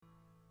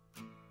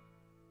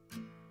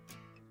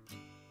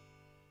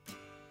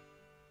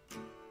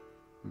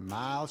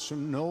miles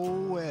from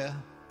nowhere.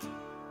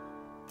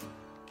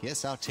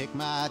 Guess I'll take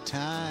my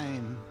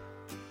time.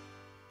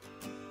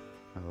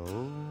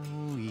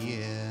 Oh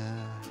yeah,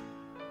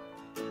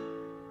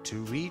 to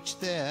reach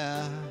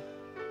there.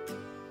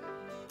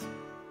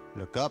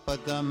 Look up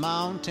at the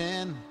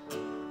mountain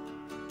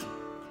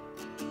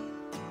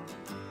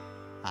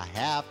I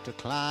have to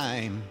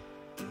climb.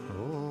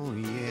 Oh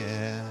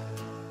yeah,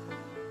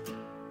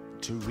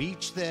 to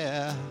reach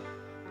there.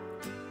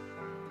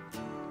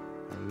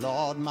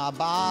 Lord, my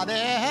body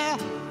has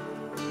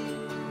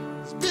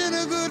been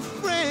a good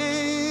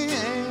friend,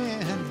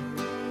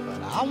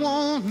 but I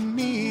won't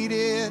need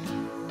it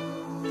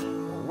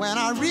when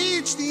I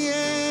reach the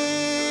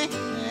end.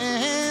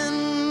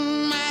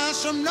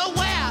 Miles from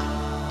nowhere, I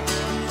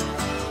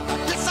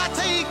guess I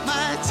take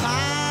my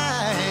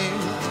time.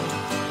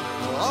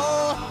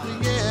 Oh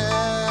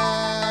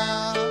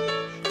yeah,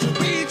 to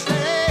reach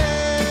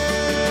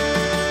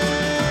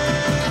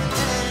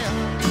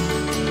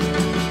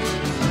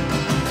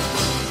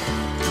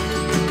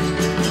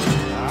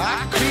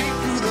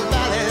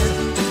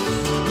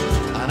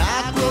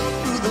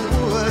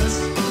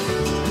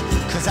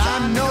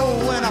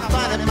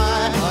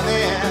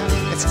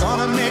it's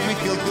gonna make me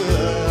feel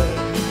good.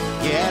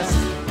 Yes,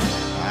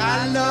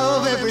 I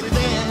love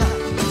everything,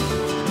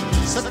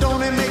 so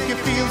don't it make you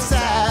feel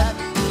sad?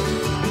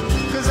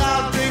 'Cause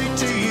I'll drink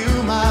to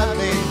you, my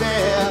baby.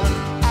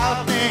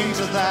 I'll think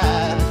to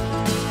that.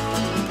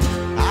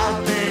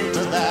 I'll think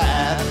to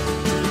that.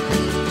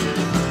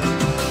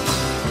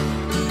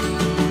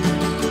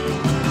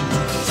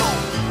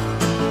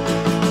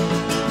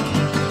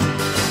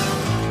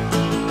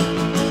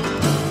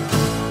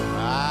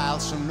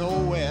 Miles from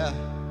nowhere,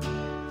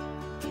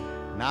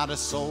 not a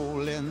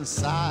soul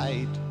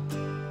inside.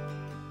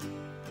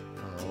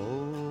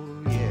 Oh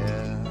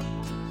yeah,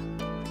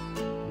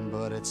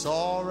 but it's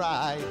all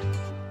right.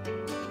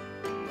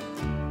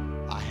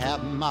 I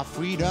have my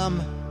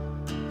freedom.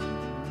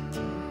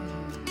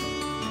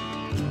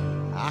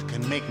 I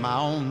can make my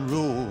own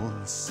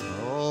rules.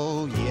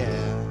 Oh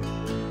yeah,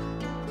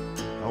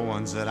 the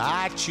ones that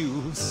I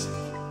choose.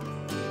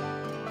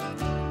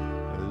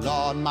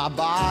 Lord, my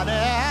body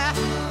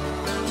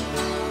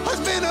has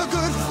been a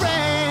good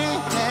friend.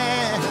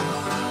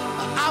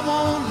 I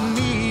won't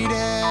need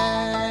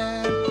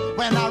it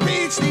when I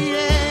reach the end.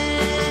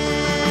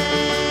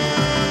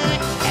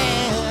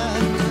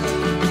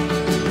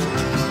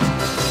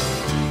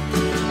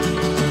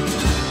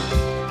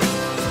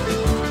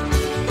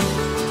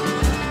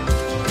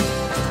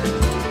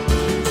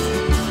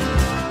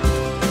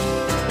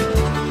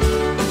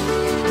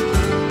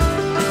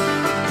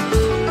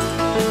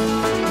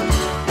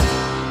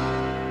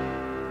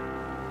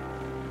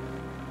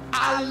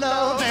 I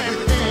love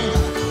everything,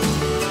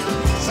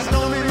 so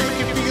don't it make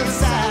you feel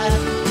sad?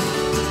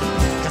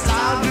 'Cause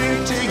I'll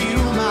drink to you,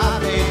 my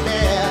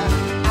baby.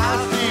 I'll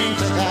think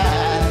to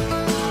that.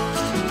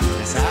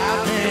 Yes,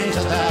 I'll think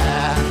to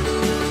that.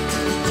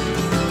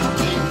 I'll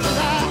think to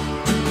that.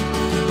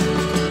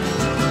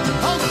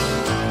 Oh.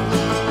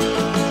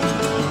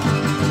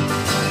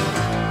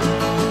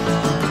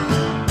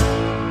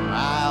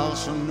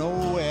 Miles from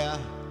nowhere.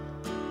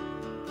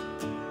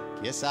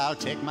 Guess I'll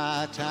take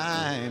my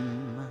time.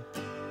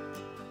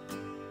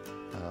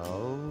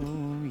 Oh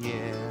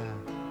yeah,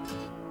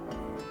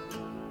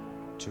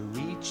 to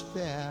reach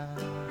there.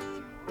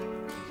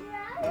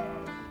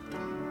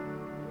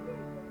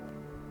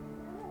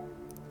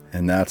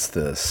 And that's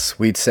the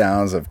sweet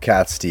sounds of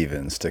Cat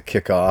Stevens to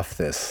kick off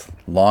this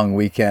long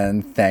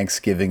weekend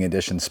Thanksgiving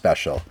edition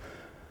special.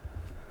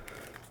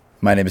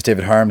 My name is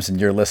David Harms,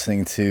 and you're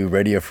listening to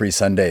Radio Free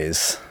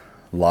Sundays,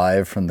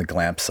 live from the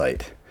Glamp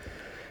site.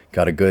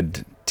 Got a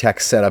good tech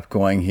setup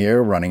going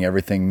here, running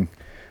everything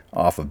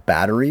off of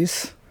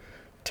batteries,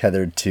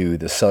 tethered to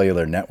the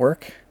cellular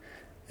network.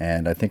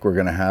 And I think we're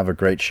going to have a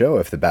great show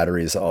if the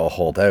batteries all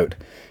hold out.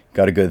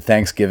 Got a good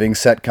Thanksgiving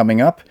set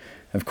coming up.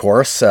 Of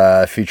course,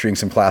 featuring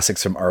some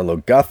classics from Arlo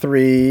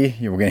Guthrie.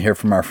 We're going to hear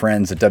from our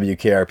friends at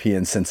WKRP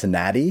in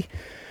Cincinnati.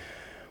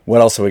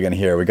 What else are we going to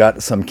hear? We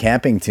got some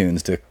camping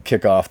tunes to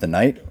kick off the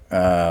night.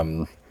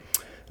 Some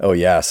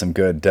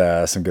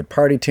good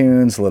party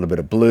tunes, a little bit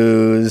of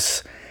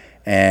blues.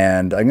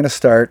 And I'm going to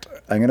start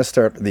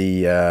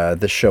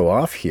the show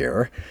off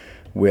here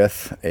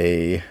with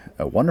a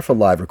wonderful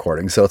live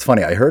recording. So it's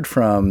funny, I heard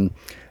from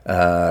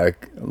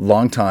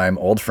longtime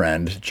old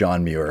friend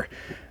John Muir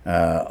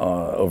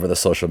over the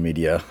social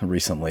media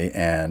recently,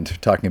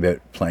 and talking about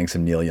playing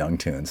some Neil Young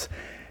tunes.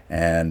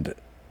 And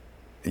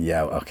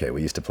yeah, okay,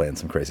 we used to play in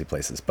some crazy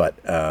places, but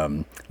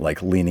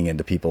like leaning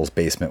into people's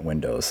basement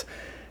windows.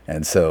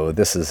 And so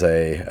this is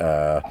it's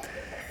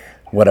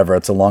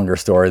a longer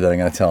story that I'm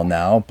going to tell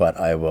now, but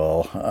I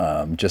will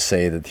just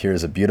say that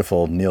here's a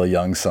beautiful Neil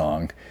Young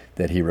song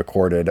that he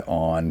recorded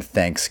on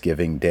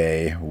Thanksgiving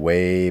Day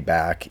way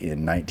back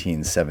in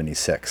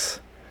 1976.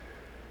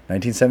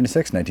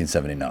 1976,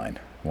 1979,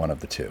 one of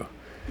the two.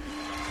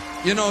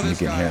 You know this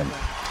guy. You can hear him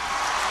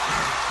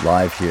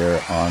live here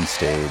on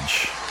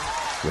stage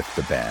with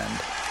the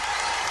band.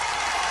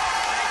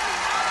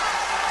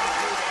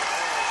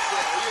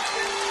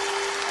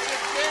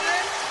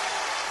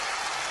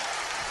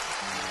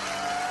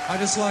 I'd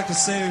just like to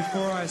say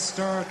before I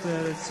start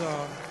that it's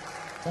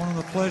one of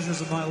the pleasures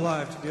of my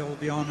life to be able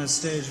to be on this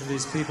stage with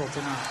these people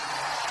tonight.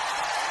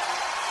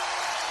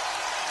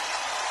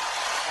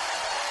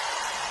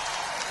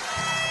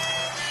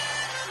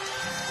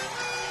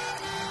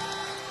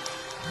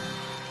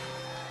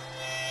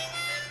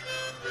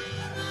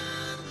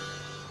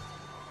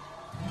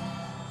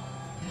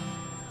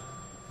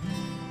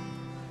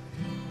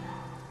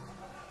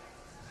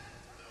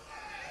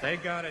 They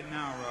got it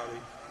now, Robbie.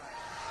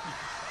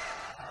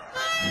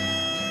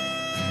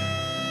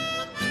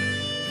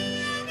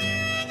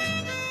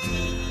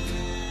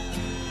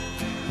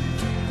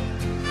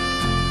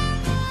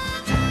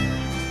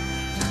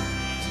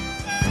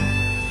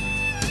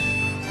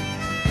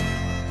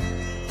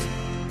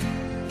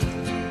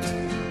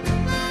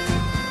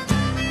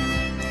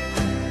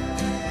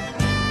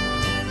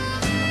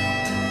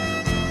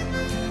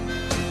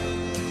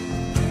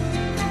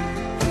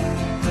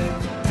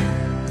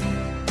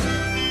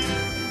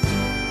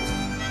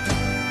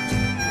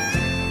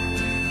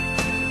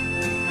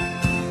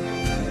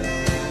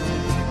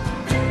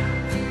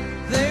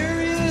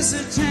 Is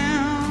a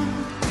town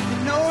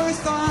in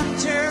North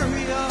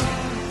Ontario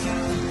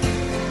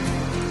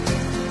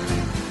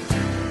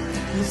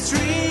with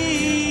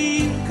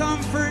three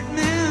comfort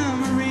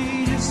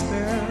memory to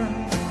spare.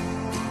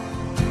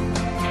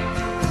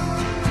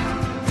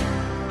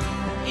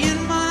 In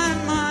my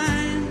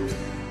mind,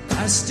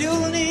 I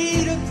still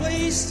need a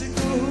place to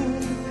go.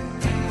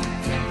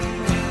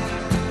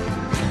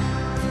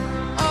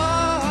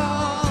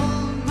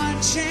 All my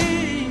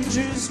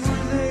changes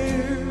were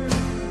there.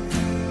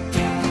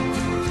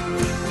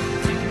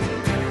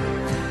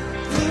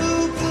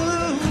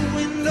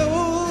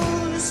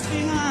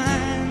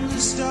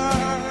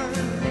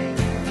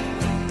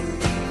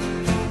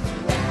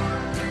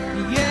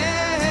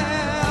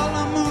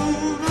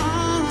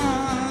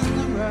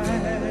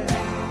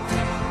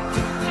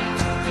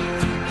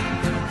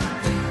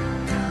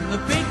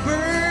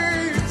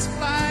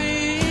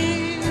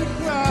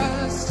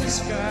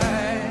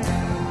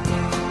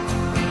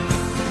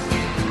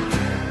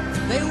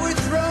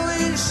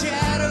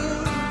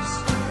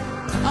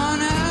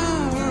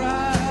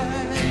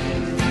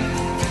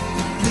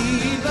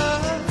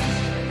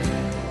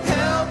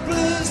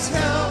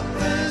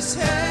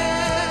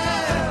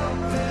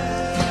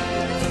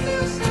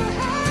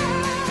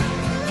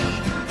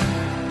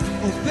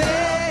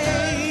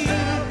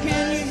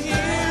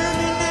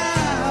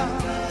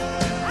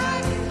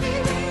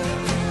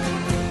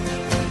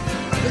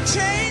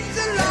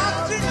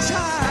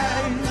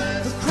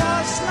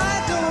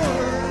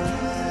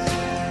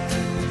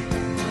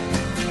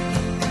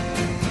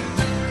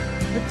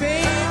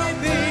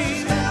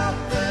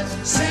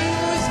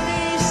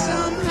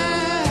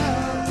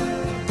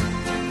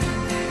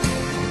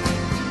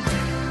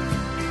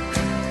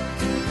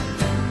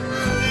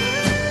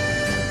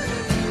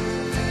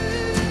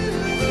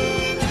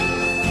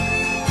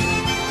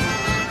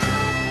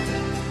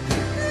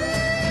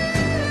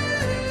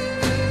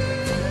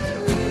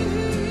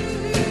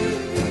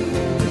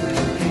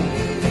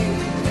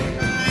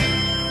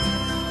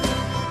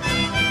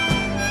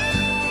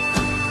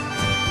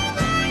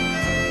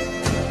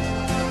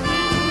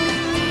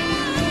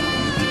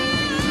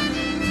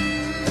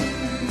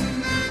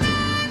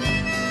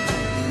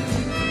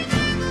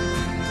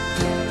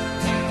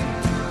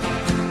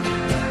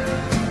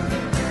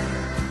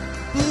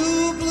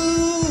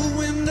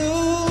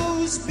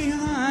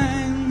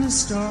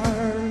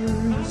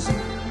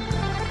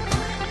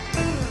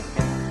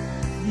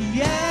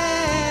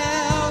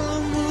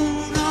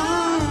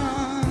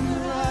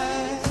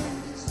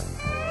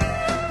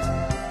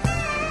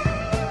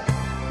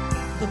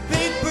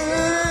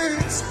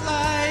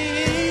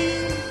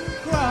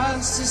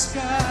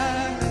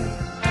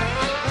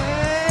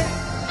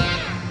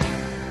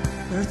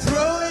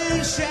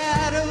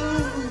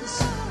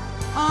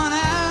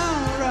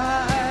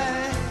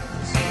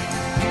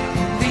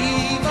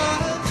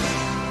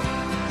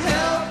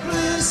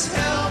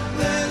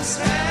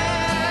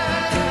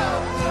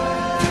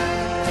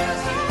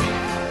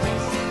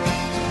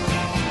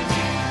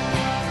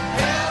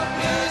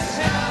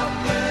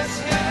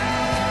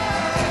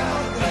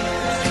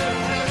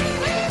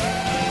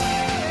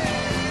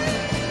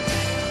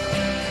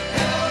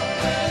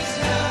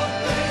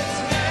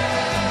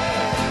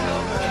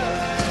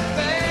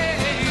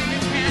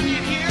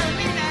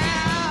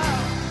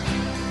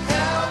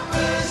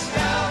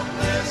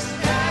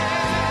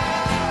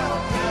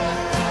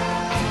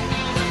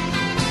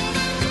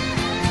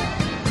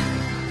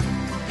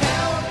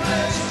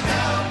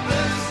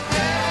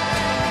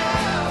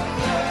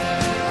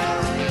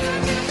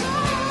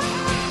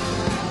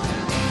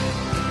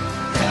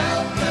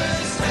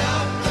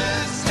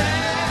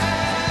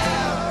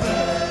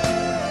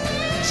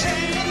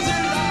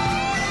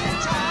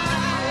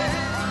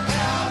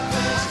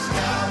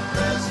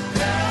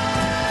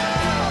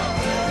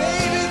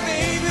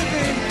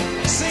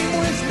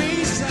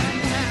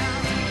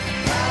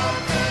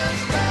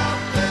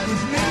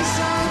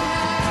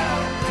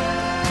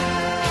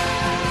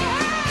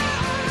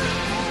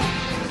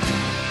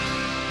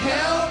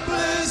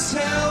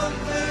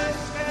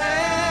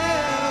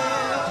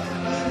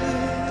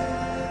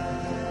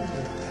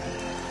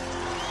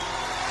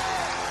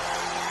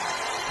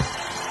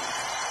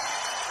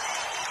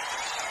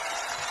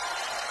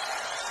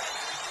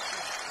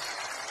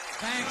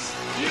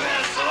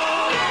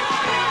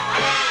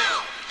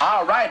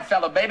 right,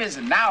 fellow babies,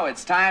 and now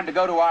it's time to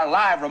go to our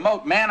live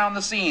remote man on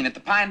the scene at the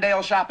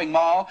Pinedale Shopping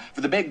Mall for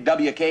the big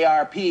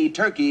WKRP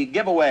turkey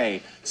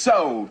giveaway.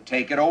 So,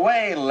 take it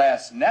away,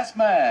 Les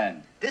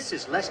Nessman. This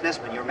is Les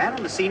Nessman, your man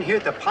on the scene here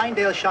at the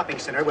Pinedale Shopping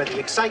Center where the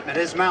excitement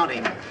is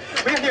mounting.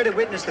 We're here to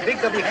witness the big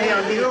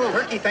WKRP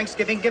Turkey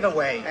Thanksgiving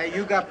giveaway. Hey,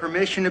 you got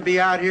permission to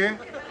be out here?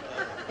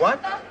 What?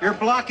 You're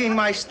blocking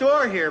my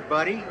store here,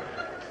 buddy.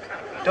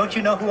 Don't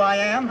you know who I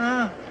am?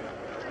 Huh?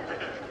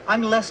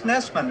 I'm Les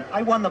Nessman.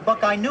 I won the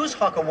Buckeye News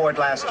Hawk Award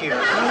last year.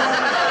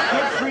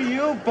 Good for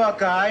you,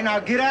 Buckeye. Now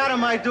get out of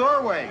my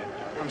doorway.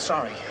 I'm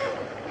sorry.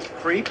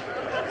 Creep. So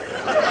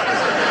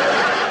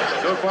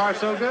far,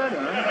 so good,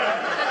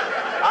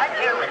 huh? I'm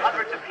here with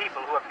hundreds of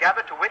people who have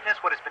gathered to witness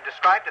what has been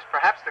described as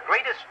perhaps the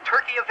greatest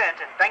turkey event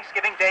in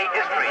Thanksgiving Day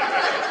history.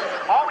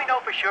 All we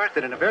know for sure is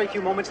that in a very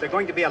few moments there are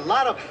going to be a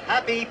lot of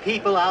happy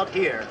people out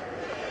here.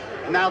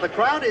 Now the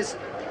crowd is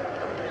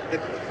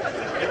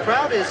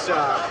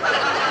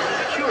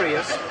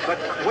curious but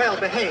well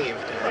behaved.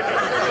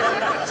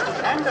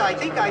 And I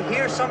think I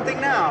hear something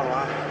now.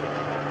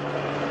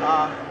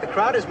 The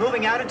crowd is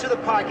moving out into the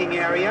parking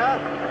area.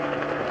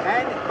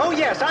 And oh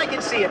yes, I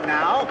can see it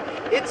now.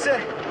 It's a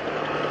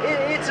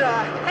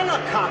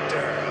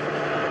helicopter,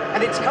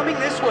 and it's coming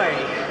this way.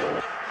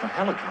 A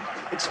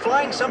helicopter? It's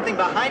flying something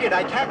behind it.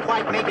 I can't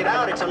quite make it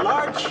out. It's a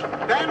large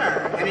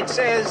banner, and it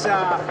says,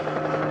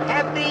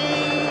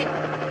 Happy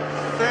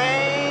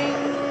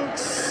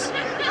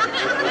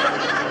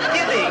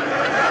Thanksgiving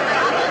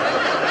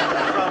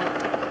from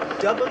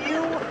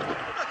WKRP.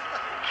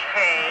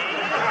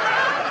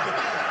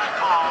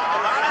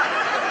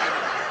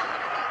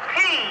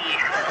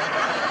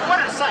 What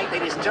a sight,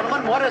 ladies and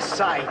gentlemen, what a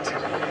sight.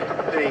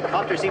 The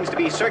copter seems to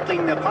be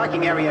circling the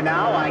parking area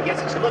now. I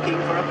guess it's looking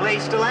for a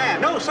place to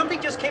land. No, something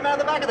just came out of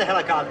the back of the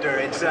helicopter.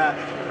 It's a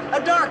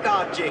dark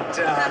object,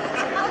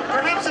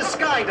 perhaps a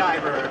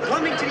skydiver,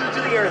 plummeting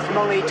to the earth from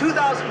only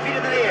 2,000 feet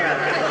into the air.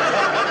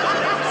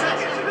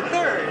 Second to the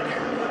third.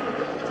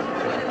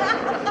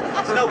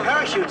 There's no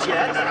parachutes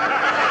yet. Those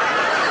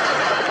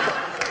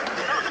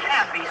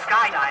can't be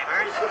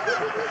skydivers.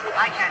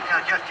 I can't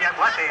tell just yet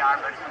what they are,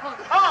 but...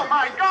 Oh,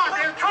 my God,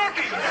 they're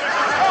turkeys!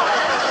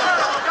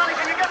 Oh, Johnny,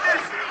 can you get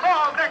this?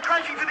 Oh, they're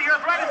crashing to the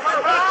earth right in front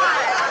of our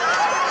eyes!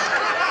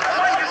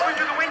 One just went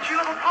through the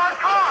windshield of a parked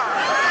car!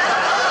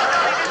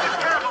 This is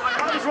terrible. The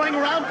cars running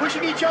around,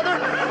 pushing each other?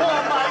 Oh,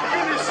 my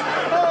goodness!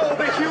 Oh,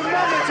 the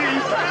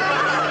humanity! Oh,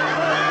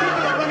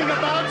 people are running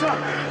about.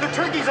 The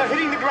turkeys are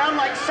hitting the ground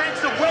like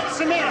sacks of wet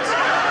cement.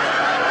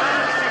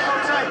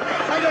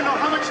 I don't know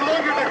how much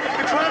longer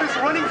the crowd is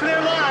running for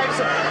their lives.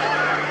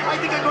 I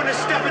think I'm going to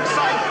step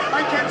inside.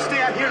 I can't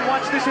stay out here and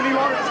watch this any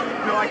longer.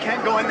 No, I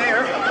can't go in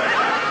there.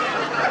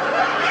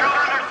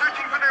 Children are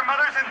searching for their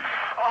mothers, and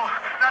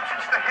not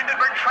since the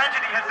Hindenburg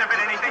tragedy has there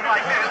been anything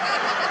like this.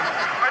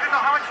 I don't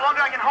know how much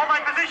longer I can hold my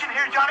position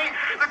here, Johnny.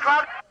 The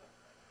crowd...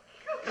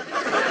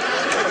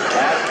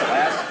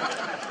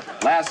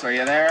 Les, are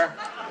you there?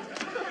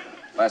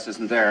 Les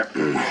isn't there.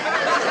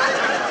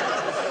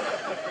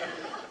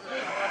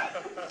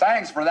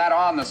 Thanks for that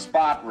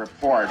on-the-spot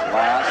report,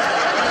 Les.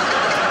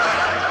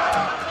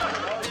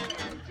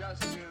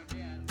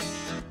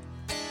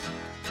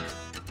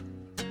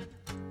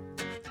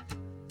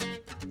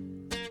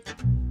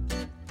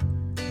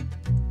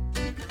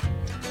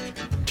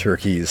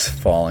 Turkeys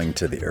falling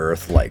to the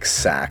earth like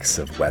sacks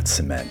of wet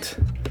cement.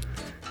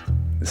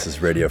 This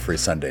is Radio Free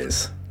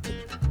Sundays,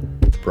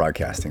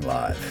 broadcasting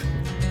live.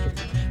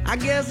 I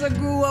guess I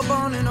grew up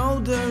on an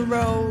older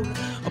road.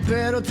 A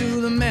pedal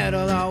to the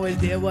metal, always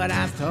did what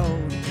I was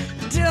told.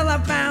 Until I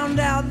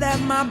found out that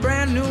my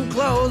brand new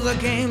clothes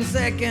came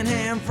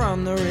secondhand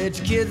from the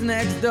rich kids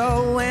next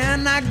door.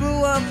 When I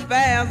grew up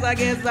fast, I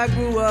guess I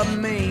grew up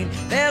mean.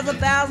 There's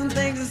 1,000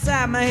 things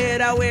inside my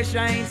head I wish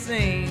I ain't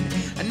seen.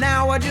 And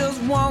now I just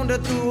wander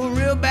through a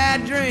real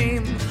bad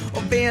dream,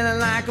 or feeling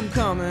like I'm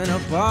coming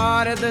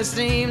apart at the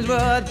seams.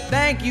 But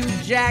thank you,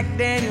 Jack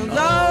Daniels,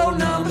 oh,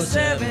 number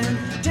 7.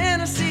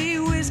 Tennessee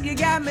whiskey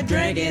got me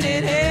drinking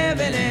in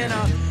heaven, and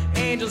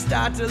angels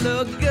start to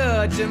look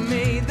good to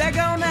me. They're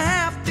gonna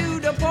have to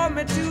deport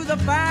me to the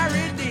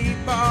fiery deep.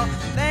 Oh,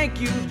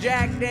 thank you,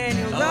 Jack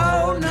Daniels,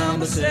 oh,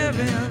 number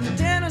 7.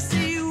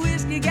 Tennessee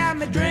whiskey got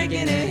me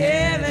drinking in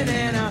heaven,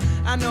 and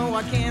I know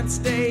I can't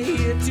stay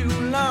here too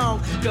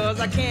long, 'cause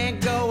I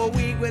can't go a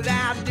week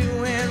without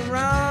doing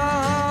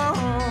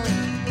wrong.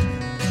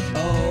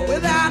 Oh,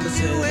 without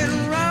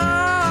doing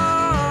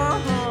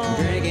wrong.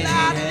 Drinking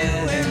without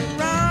doing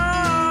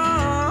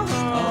wrong.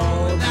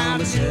 Oh,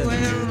 without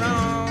doing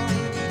wrong.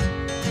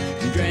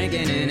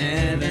 Drinking in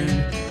heaven.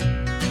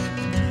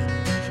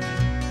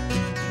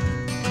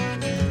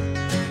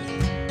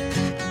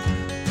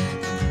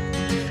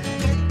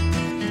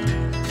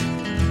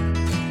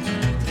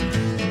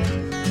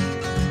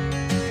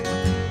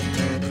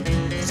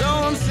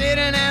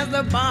 Sitting as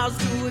the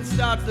pursuit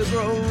starts to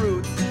grow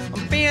roots.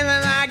 I'm feeling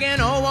like an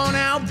old worn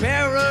out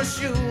pair of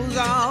shoes.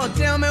 Oh,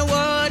 tell me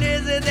what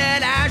is it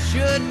that I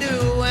should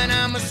do when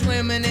I'm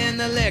swimming in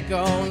the liquor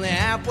only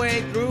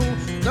halfway through.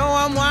 So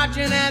I'm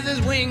watching as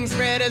his wings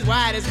spread as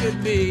wide as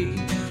could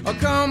be. Oh,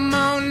 come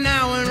on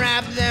now and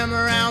wrap them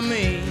around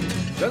me.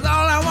 Cause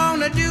all I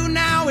wanna do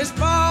now is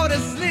fall to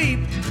sleep.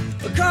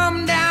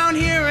 Come down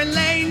here and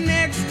lay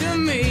next to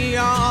me.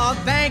 Oh,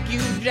 thank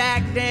you,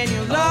 Jack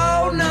Daniels.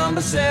 Oh,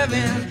 number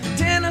 7.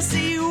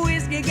 Tennessee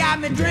whiskey got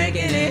me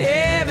drinking in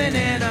heaven.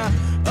 And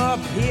up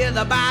here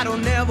the bottle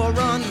never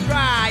runs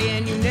dry.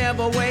 And you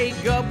never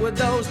wake up with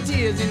those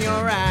tears in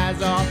your eyes.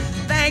 Oh,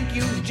 thank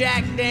you,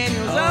 Jack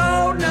Daniels.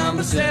 Oh,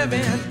 number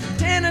 7.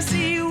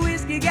 Tennessee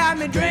whiskey got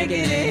me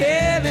drinking in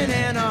heaven.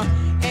 And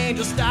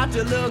angels start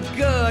to look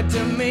good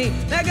to me.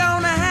 They're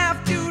gonna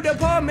have to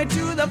deport me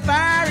to the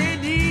fiery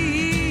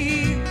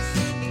deeps.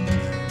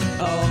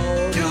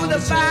 Oh, to the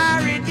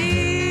fiery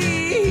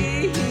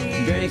deeps.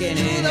 Drinking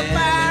to the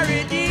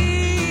fiery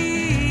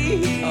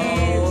deeps.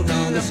 Oh,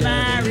 to the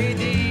fiery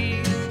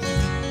deeps.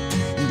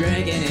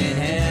 Drinking in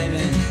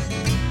heaven.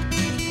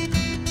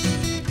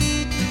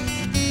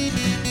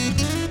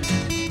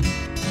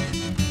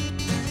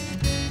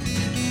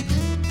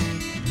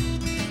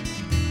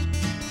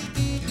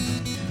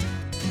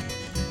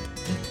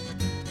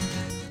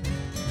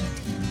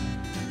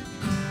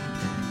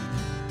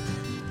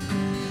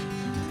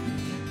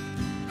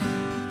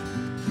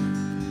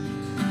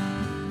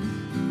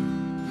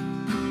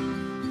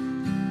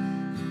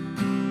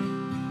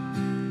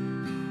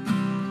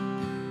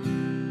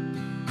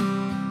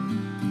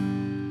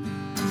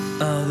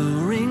 Are the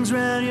rings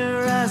round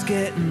your eyes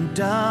getting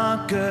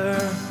darker?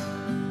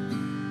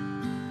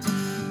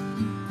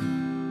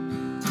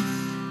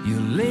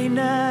 Your late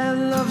night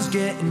love's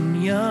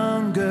getting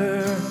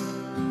younger.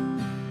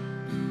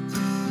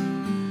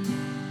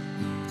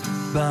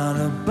 Bar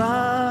to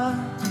bar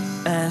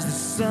as the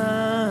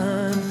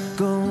sun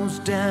goes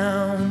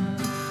down.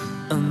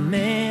 A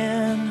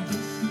man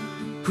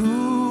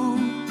who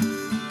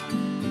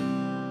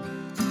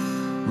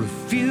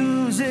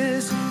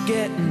refuses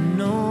getting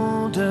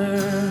older.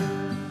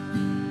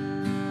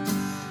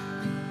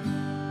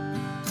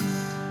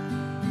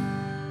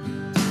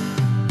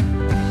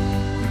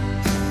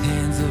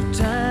 Hands of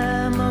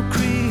time are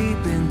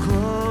creeping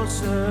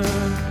closer.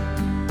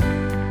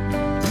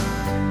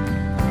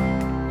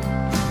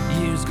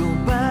 Years go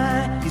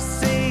by, you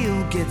say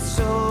you'll get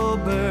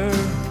sober.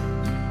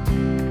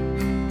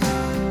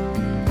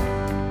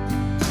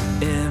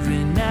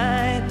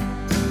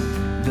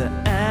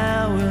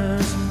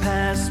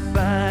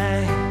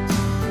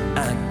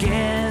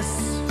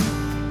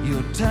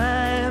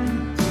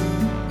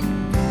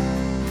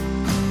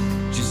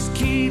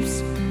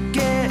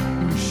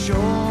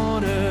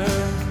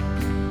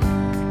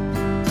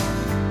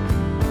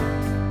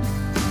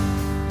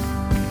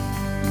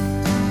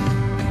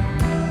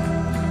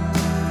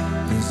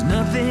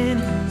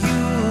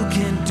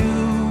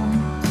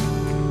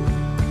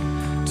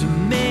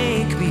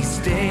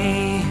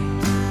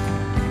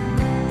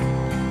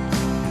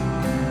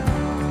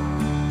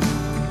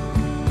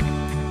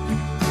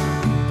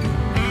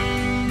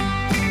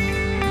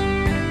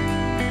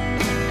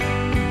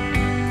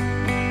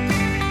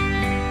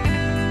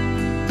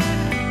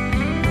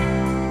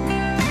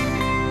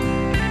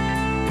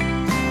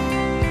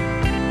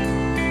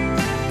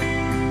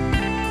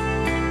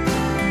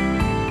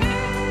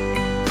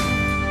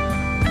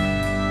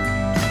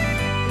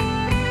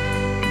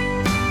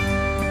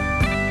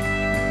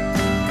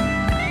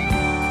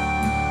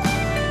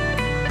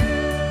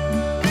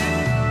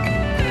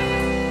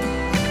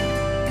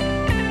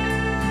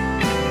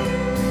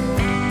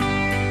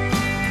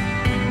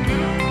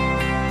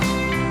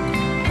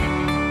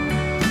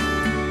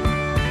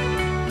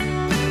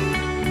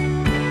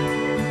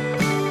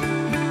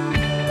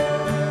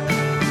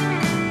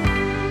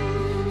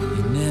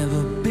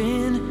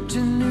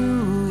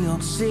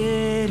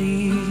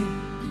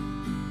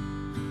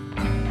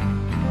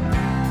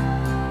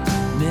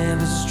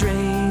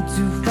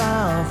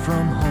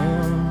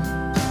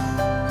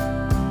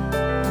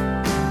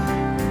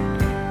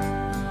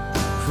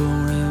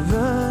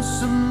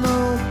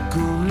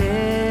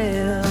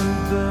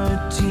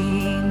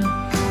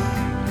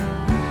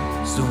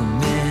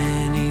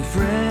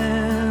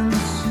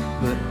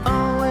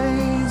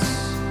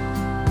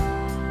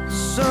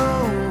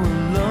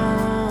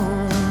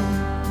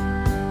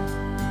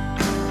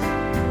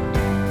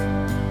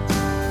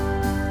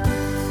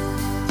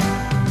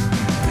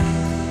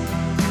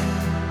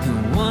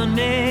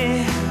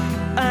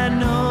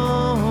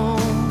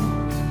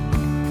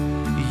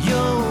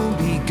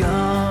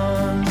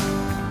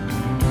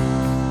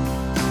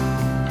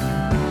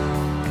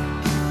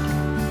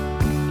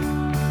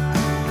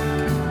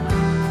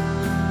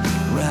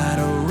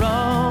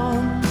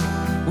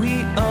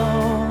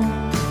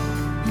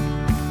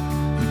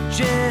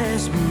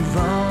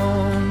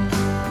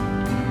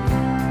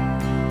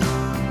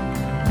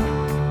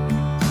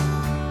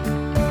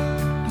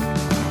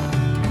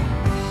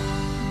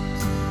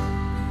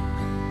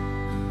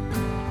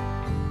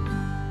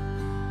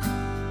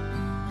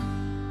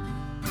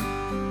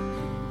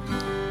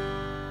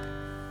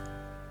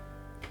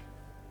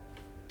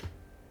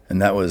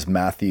 That was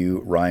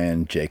Matthew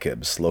Ryan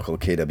Jacobs, local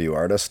KW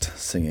artist,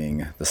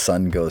 singing The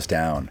Sun Goes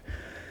Down.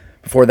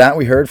 Before that,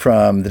 we heard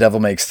from The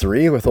Devil Makes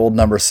Three with Old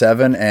Number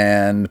 7,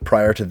 and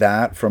prior to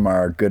that, from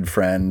our good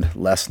friend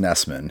Les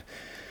Nessman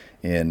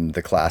in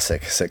the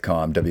classic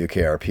sitcom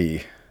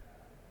WKRP,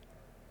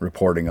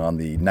 reporting on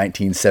the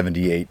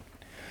 1978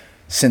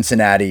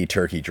 Cincinnati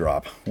turkey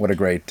drop. What a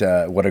great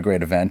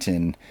event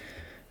in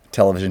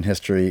television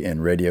history,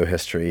 in radio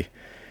history,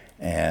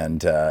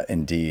 and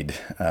indeed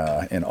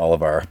in all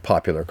of our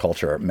popular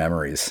culture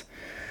memories.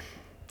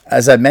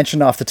 As I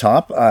mentioned off the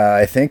top,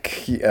 I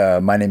think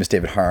my name is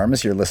David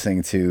Harms. You're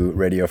listening to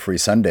Radio Free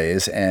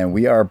Sundays, and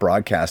we are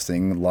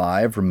broadcasting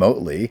live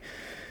remotely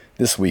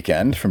this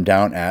weekend from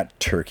down at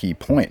Turkey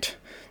Point,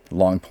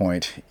 Long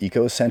Point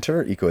Eco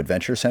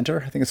Adventure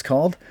Center, I think it's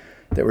called,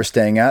 that we're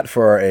staying at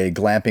for a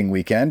glamping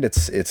weekend.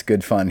 It's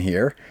good fun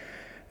here,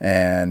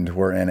 and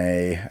we're in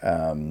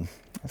a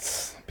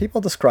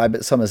people describe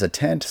it some as a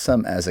tent,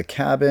 some as a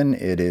cabin.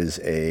 It is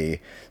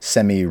a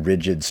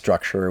semi-rigid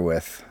structure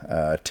with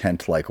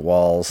tent-like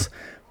walls,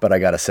 but I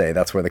gotta say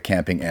that's where the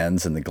camping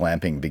ends and the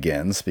glamping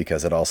begins,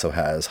 because it also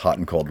has hot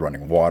and cold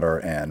running water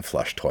and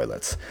flush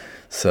toilets.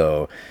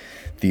 So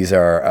these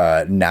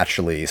are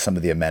naturally some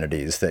of the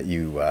amenities that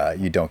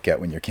you don't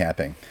get when you're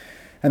camping.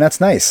 And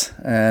that's nice.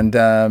 And,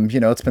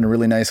 it's been a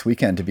really nice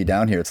weekend to be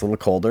down here. It's a little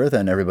colder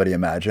than everybody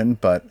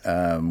imagined, but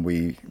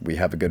we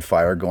have a good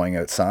fire going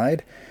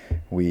outside.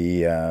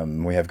 We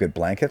have good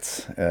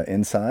blankets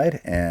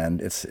inside,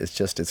 and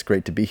it's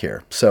great to be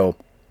here. So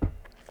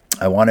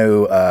I want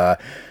to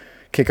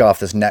kick off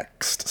this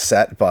next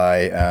set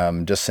by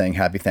just saying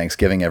Happy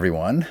Thanksgiving,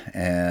 everyone.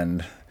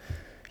 And,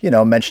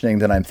 mentioning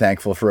that I'm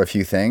thankful for a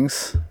few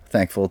things.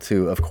 Thankful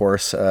to, of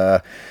course,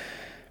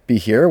 be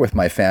here with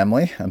my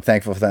family. I'm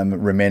thankful for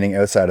them remaining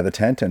outside of the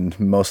tent and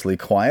mostly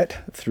quiet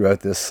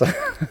throughout this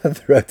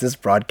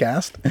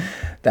broadcast.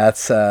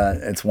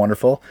 It's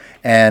wonderful,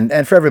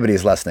 and for everybody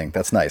who's listening,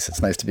 that's nice.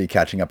 It's nice to be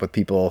catching up with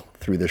people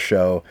through the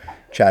show,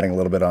 chatting a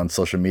little bit on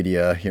social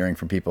media, hearing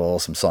from people,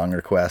 some song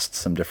requests,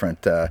 some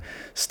different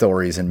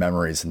stories and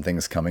memories and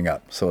things coming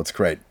up. So it's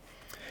great.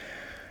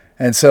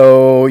 And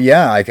so,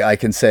 yeah, I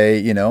can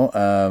say,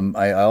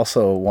 I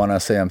also want to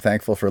say I'm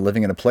thankful for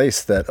living in a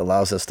place that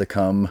allows us to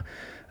come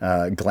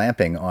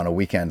glamping on a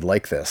weekend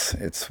like this.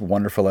 It's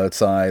wonderful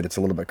outside. It's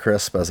a little bit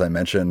crisp, as I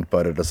mentioned,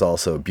 but it is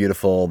also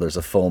beautiful. There's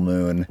a full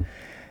moon,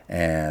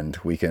 and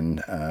we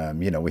can,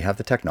 we have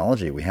the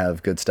technology. We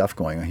have good stuff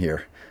going on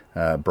here,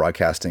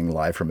 broadcasting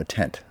live from a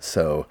tent.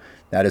 So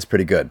that is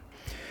pretty good.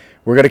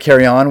 We're going to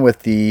carry on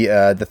with the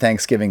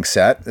Thanksgiving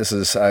set. This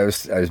is I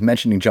was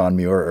mentioning John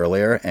Muir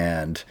earlier,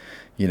 and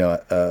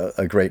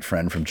a great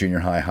friend from junior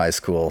high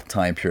school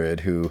time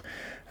period who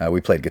we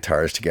played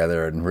guitars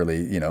together and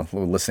really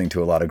were listening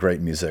to a lot of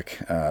great music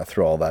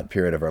through all that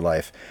period of our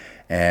life.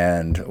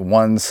 And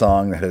one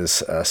song that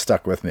has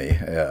stuck with me,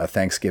 a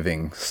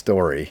Thanksgiving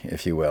story,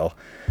 if you will,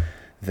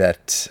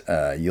 that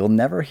you'll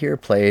never hear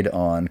played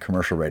on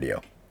commercial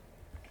radio.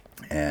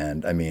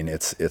 And I mean,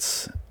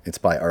 it's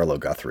by Arlo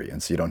Guthrie,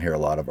 and so you don't hear a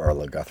lot of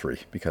Arlo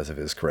Guthrie because of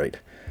his great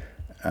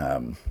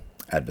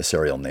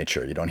adversarial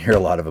nature. You don't hear a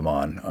lot of him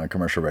on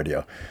commercial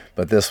radio.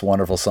 But this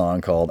wonderful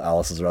song called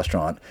Alice's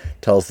Restaurant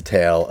tells the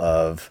tale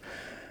of,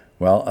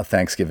 a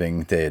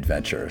Thanksgiving Day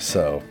adventure.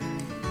 So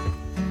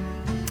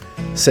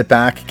sit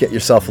back, get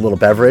yourself a little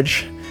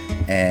beverage,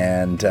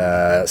 and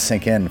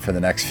sink in for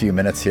the next few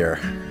minutes here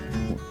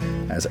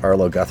as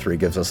Arlo Guthrie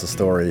gives us a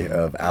story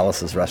of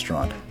Alice's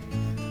Restaurant.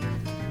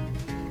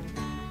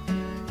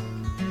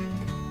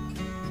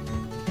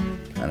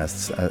 And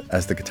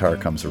as the guitar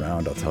comes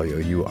around, I'll tell you,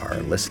 you are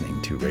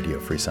listening to Radio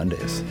Free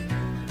Sundays.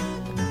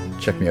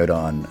 Check me out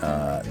on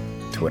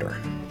Twitter,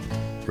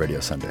 Radio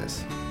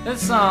Sundays. This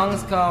song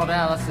is called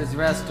Alice's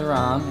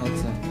Restaurant.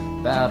 It's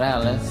about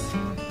Alice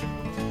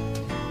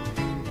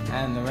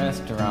and the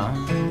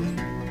restaurant.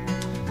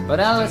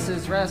 But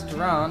Alice's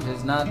Restaurant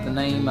is not the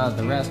name of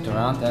the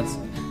restaurant, that's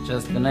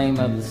just the name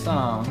of the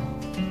song.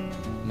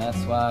 And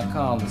that's why I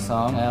call the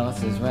song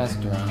Alice's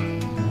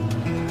Restaurant.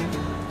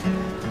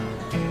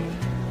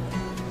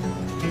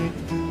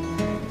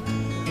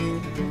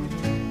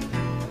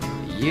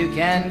 You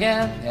can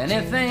get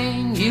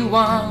anything you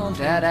want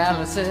at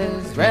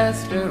Alice's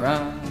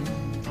Restaurant.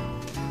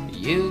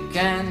 You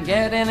can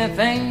get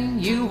anything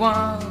you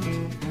want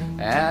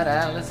at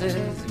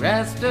Alice's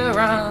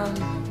Restaurant.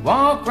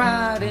 Walk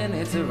right in,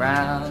 it's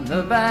around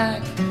the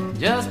back,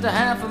 just a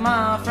half a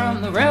mile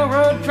from the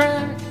railroad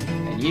track.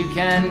 And you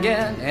can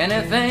get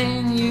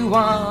anything you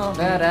want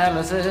at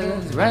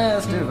Alice's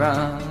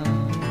Restaurant.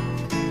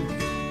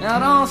 Now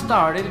it all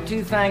started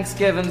 2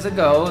 Thanksgivings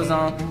ago. It was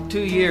on 2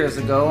 years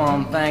ago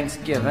on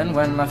Thanksgiving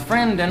when my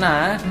friend and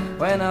I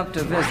went up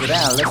to visit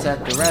Alice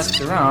at the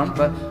restaurant.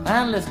 But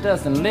Alice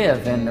doesn't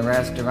live in the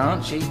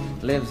restaurant. She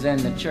lives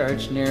in the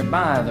church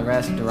nearby the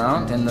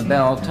restaurant in the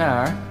bell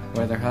tower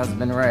with her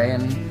husband Ray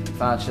and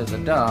Facha the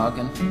dog.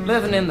 And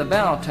living in the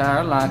bell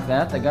tower like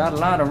that, they got a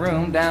lot of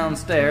room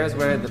downstairs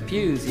where the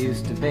pews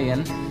used to be.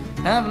 And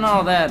Having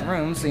all that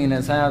room, seeing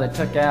as how they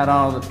took out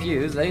all the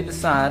pews, they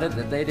decided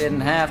that they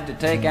didn't have to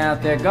take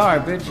out their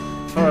garbage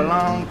for a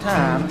long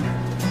time.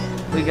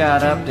 We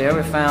got up there,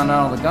 we found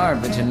all the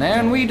garbage in there,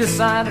 and we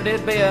decided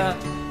it'd be a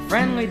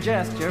friendly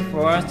gesture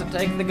for us to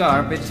take the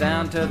garbage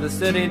down to the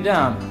city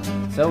dump.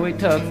 So we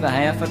took the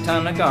half a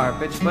ton of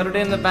garbage, put it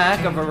in the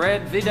back of a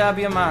red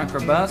VW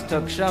microbus,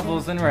 took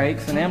shovels and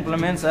rakes and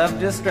implements of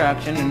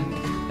destruction,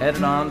 and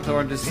headed on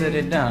toward the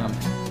city dump.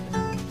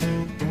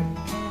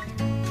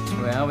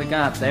 Well, we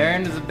got there,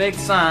 and there's a big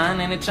sign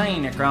and a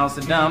chain across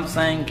the dump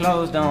saying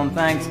closed on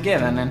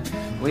Thanksgiving, and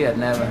we had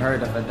never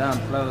heard of a dump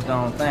closed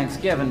on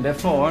Thanksgiving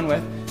before, and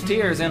with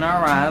tears in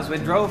our eyes, we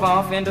drove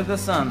off into the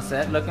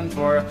sunset looking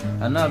for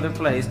another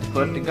place to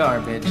put the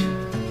garbage.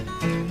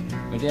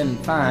 We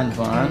didn't find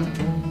one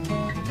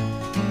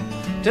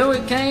till we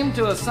came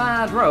to a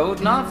side road,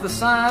 and off the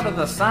side of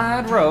the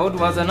side road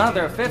was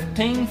another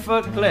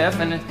 15-foot cliff,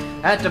 and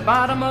at the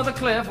bottom of the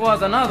cliff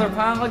was another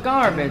pile of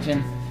garbage,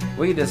 and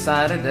we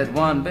decided that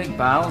one big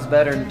pile was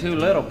better than two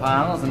little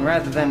piles, and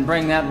rather than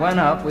bring that one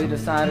up, we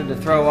decided to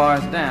throw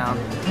ours down.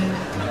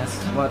 That's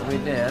what we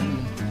did.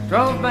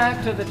 Drove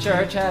back to the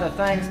church, had a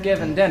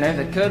Thanksgiving dinner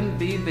that couldn't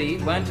be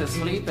beat, went to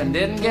sleep and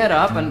didn't get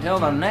up until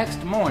the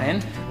next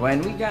morning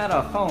when we got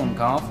a phone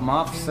call from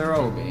Officer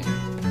Obie.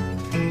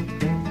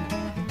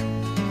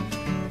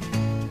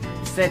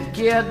 He said,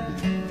 "Kid,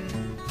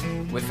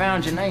 we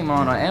found your name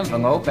on an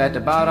envelope at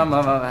the bottom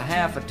of a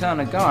half a ton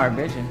of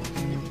garbage, and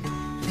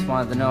just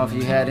wanted to know if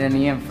you had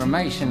any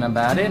information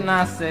about it." And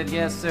I said,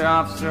 "Yes, sir,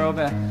 Officer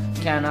Obie, I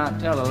cannot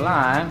tell a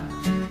lie.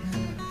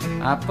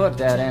 I put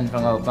that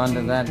envelope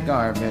under that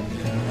garbage."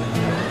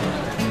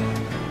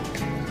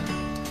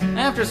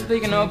 After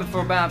speaking to Obie for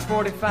about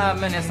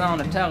 45 minutes on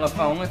the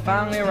telephone, we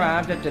finally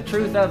arrived at the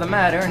truth of the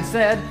matter and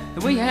said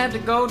that we had to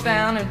go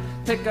down and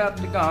pick up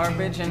the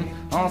garbage, and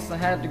also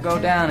had to go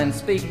down and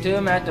speak to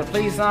him at the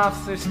police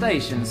officer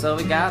station. So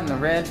we got in the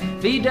red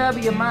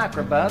VW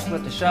microbus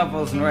with the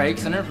shovels and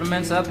rakes and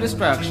implements of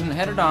destruction, and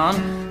headed on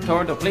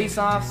toward the police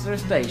officer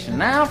station.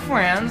 Now,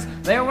 friends,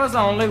 there was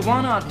only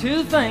one or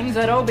two things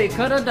that Obie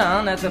could have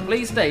done at the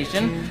police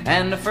station,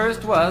 and the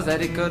first was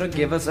that he could have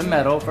given us a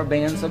medal for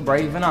being so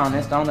brave and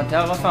honest on the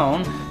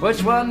telephone,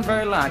 which wasn't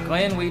very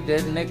likely, and we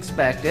didn't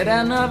expect it.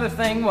 Another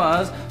thing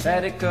was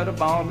that he could have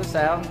bawled us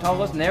out and told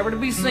us never to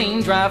be seen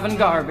driving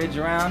garbage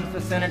around the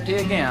vicinity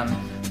again,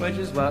 which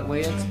is what we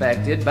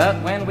expected. But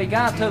when we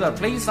got to the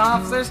police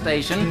officer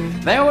station,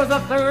 there was a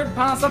third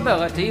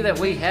possibility that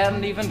we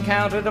hadn't even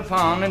counted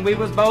upon, and we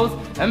was both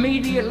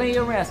immediately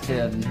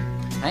arrested,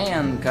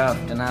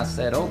 handcuffed. And I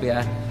said, "Obie,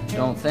 I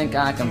don't think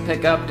I can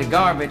pick up the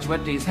garbage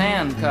with these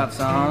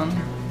handcuffs on."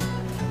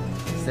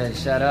 He said,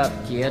 "Shut up,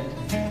 kid.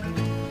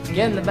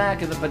 Get in the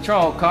back of the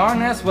patrol car,"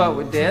 and that's what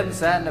we did, and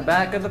sat in the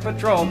back of the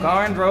patrol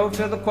car and drove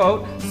to the,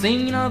 quote,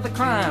 scene of the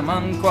crime,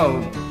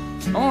 unquote.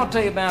 I want to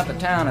tell you about the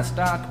town of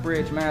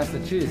Stockbridge,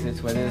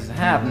 Massachusetts, where this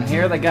happened.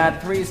 Here they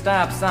got 3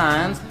 stop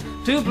signs,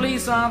 2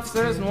 police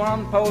officers and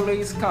 1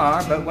 police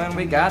car, but when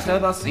we got to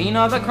the scene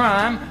of the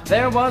crime,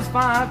 there was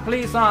 5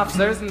 police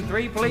officers and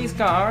 3 police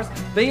cars,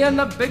 being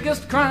the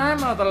biggest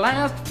crime of the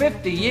last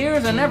 50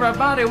 years, and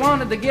everybody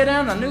wanted to get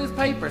in the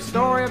newspaper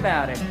story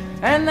about it.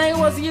 And they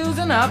was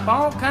using up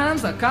all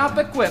kinds of cop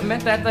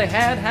equipment that they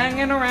had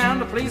hanging around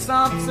the police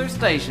officer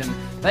station.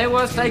 They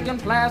was taking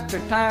plaster,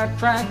 tire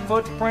track,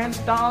 footprints,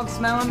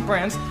 dog-smelling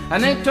prints,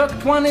 and they took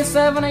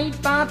 27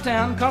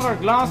 8x10 color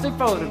glossy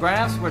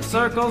photographs with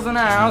circles and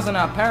arrows and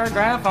a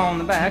paragraph on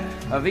the back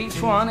of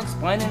each one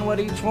explaining what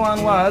each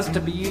one was to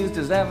be used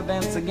as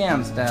evidence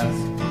against us.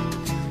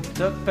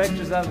 Took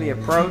pictures of the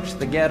approach,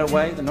 the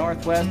getaway, the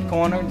northwest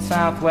corner, the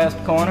southwest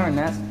corner, and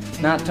that's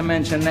not to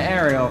mention the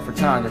aerial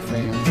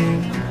photography.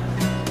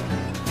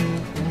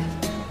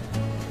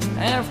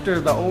 After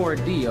the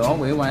ordeal,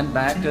 we went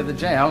back to the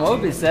jail.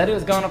 Obie said he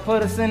was going to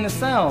put us in the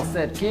cell.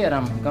 Said, "Kid,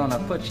 I'm going to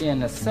put you in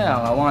the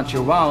cell. I want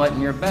your wallet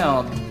and your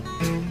belt."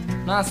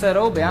 And I said,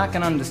 "Obie, I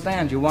can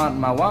understand you want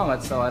my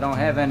wallet so I don't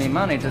have any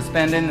money to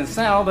spend in the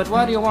cell, but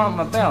what do you want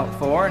my belt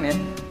for?" And it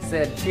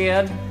said,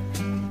 "Kid,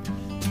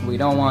 we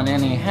don't want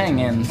any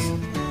hangings."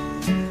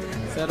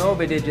 I said,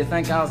 "Obie, did you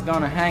think I was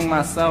going to hang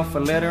myself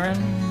for littering?"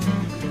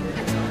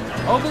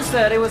 Obie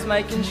said he was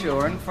making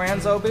sure, and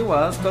friends Obie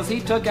was, because he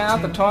took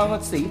out the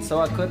toilet seat so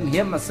I couldn't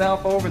hit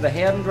myself over the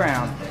head and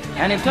drown.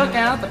 And he took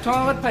out the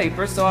toilet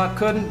paper so I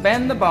couldn't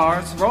bend the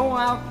bars, roll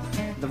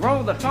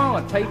the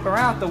toilet paper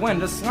out the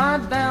window,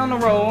 slide down the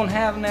roll, and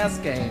have an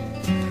escape.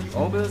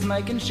 Obie was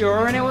making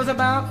sure, and it was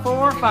about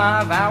 4 or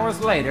 5 hours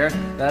later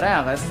that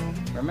Alice,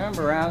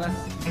 remember Alice?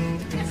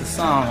 It's a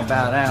song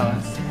about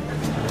Alice.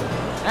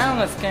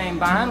 Alice came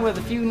by and with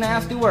a few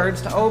nasty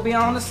words to Obie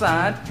on the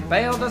side,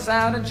 bailed us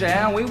out of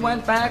jail. We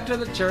went back to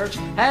the church,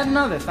 had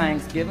another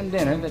Thanksgiving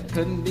dinner that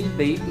couldn't be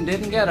beat, and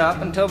didn't get up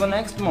until the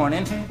next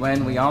morning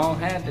when we all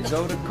had to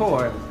go to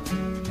court.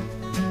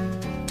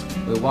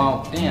 We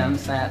walked in,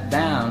 sat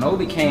down.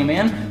 Obie came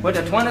in with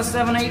the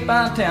 27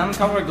 8x10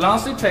 colored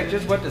glossy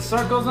pictures with the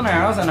circles and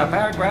arrows and a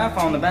paragraph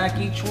on the back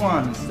each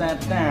one. Sat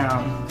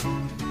down.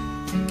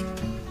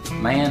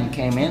 Man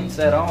came in,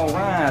 said, all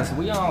rise.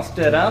 We all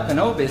stood up, and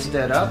Obie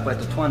stood up with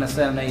the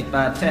 27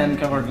 8x10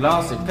 colored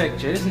glossy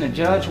pictures, and the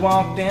judge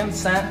walked in,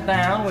 sat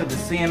down with the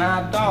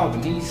seeing-eyed dog,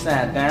 and he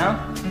sat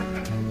down.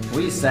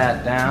 We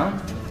sat down.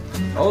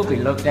 Obie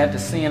looked at the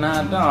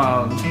seeing-eyed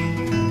dog.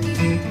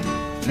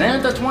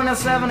 Then the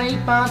 27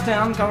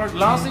 8x10 colored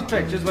glossy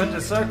pictures with the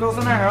circles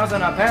and arrows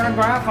and a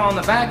paragraph on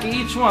the back of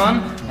each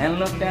one, and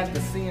looked at the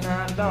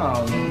seeing-eyed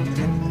dog.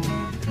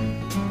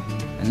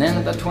 And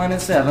then the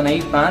 27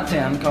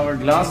 8x10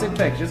 colored glossy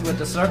pictures with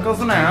the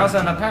circles and arrows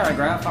and a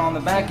paragraph on the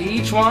back of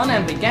each one,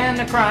 and began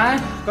to cry,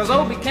 because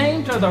Obie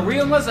came to the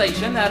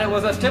realization that it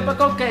was a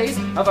typical case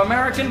of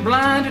American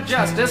blind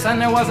justice,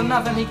 and there wasn't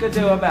nothing he could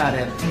do about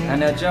it.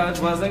 And the judge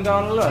wasn't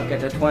going to look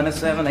at the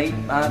 27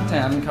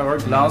 8x10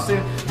 colored glossy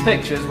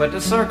pictures with the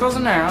circles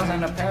and arrows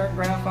and a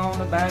paragraph on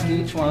the back of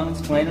each one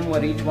explaining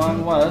what each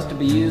one was to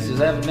be used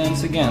as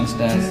evidence against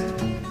us.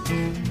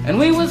 And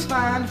we was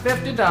fined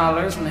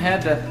 $50 and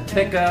had to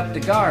pick up the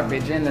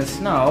garbage in the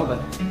snow,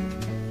 but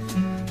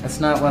that's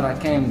not what I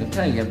came to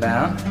tell you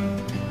about.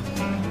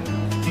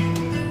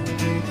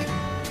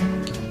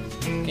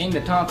 Came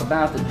to talk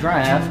about the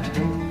draft.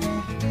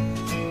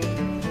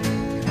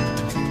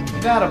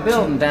 We got a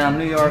building down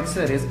New York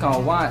City, it's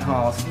called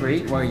Whitehall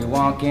Street, where you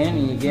walk in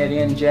and you get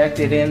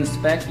injected,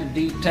 inspected,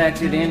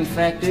 detected,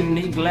 infected,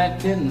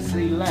 neglected, and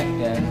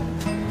selected.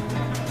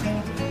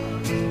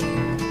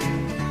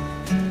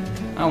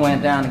 I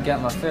went down to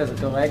get my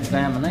physical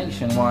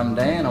examination one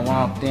day, and I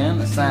walked in,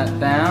 I sat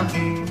down,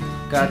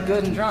 got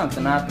good and drunk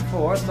the night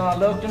before, so I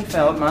looked and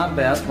felt my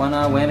best when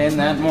I went in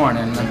that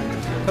morning.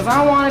 Because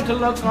I wanted to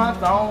look like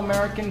the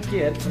all-American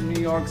kid from New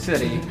York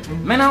City.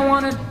 Man, I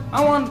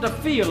wanted to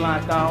feel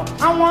like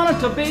I wanted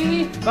to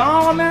be the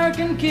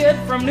all-American kid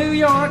from New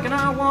York, and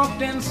I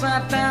walked in,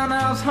 sat down,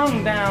 I was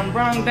hung down,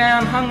 brung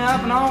down, hung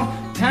up, and all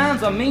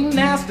kinds of mean,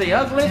 nasty,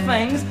 ugly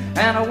things.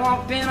 And I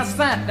walked in, I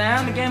sat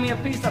down, they gave me a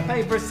piece of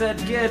paper, said,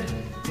 kid,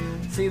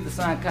 see the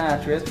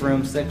psychiatrist,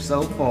 room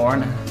 604.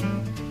 And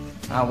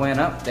I went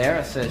up there,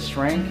 I said,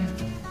 shrink,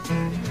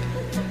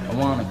 I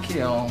want to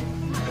kill.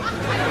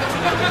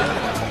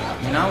 I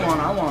mean,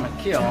 I want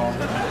to kill.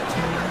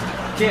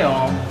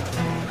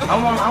 I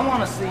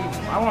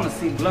want to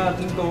see blood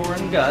and gore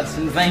and guts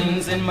and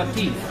veins in my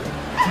teeth.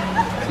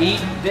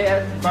 Eat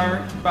dead,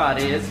 burnt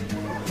bodies.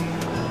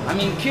 I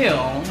mean,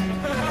 kill.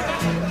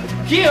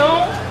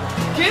 Kill!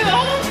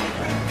 Kill!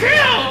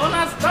 Kill! And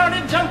I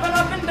started jumping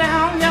up and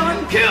down,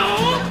 yelling,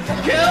 kill!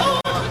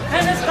 Kill!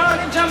 And it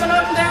started jumping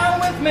up and down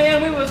with me,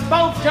 and we was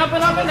both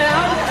jumping up and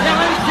down,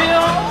 yelling,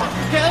 kill!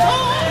 Kill!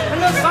 And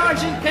the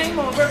sergeant came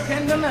over,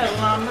 pinned a medal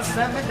on me,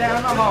 sent me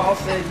down the hall,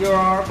 said, you're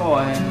our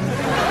boy.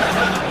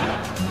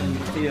 And you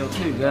feel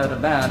too good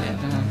about it.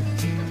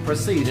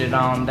 Proceeded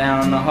on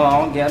down the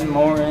hall, getting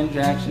more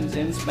injections,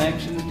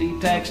 inspections,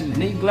 detections,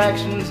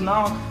 neglections, and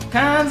all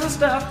kinds of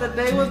stuff that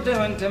they was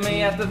doing to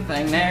me at the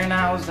thing there. And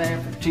I was there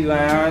for 2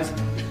 hours,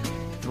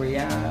 3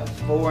 hours,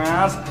 4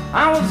 hours.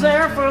 I was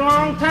there for a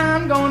long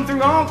time, going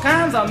through all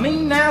kinds of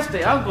mean,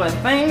 nasty, ugly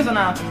things, and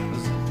I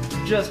was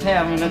just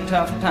having a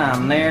tough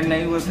time there. And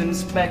they was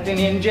inspecting,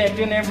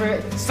 injecting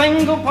every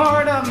single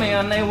part of me,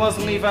 and they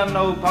wasn't leaving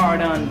no part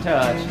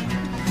untouched.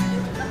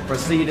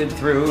 Proceeded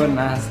through, and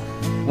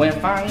when it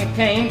finally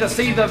came to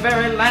see the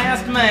very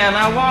last man,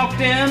 I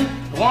walked in,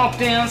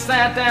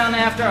 sat down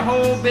after a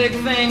whole big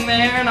thing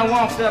there, and I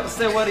walked up and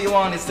said, what do you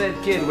want? He said,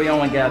 kid, we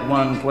only got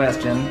one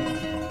question.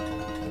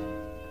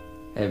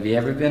 Have you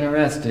ever been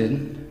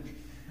arrested?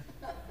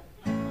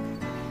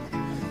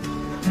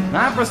 And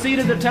I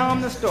proceeded to tell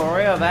him the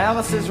story of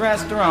Alice's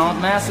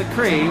Restaurant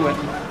Massacre with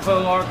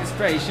full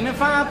orchestration and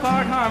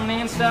 5-part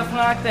harmony and stuff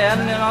like that,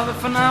 and then all the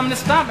phenomena.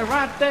 Stopped me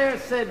right there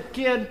and said,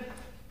 kid,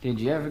 did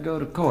you ever go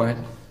to court?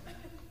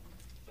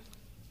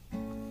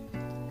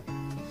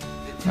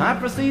 I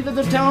proceeded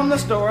to tell him the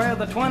story of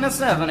the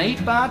 27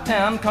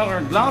 8x10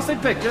 colored glossy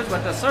pictures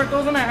with the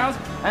circles and arrows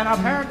and a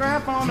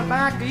paragraph on the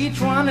back of each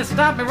one. And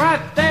stopped me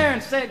right there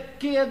and said,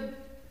 kid,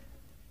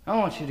 I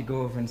want you to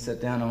go over and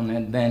sit down on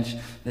that bench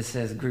that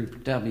says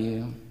Group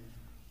W.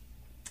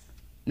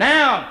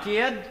 Now,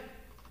 kid.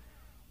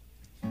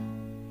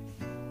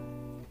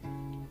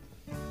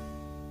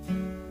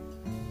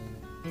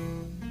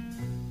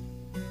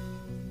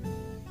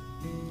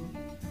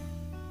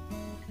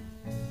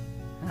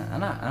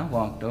 And I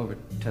walked over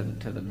to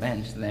the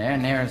bench there,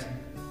 and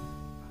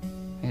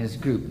there's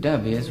Group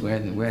W is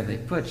where they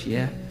put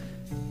you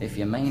if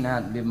you may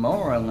not be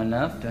moral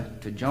enough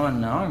to join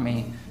the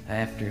army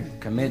after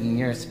committing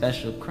your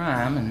special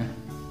crime. And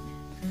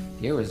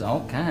there was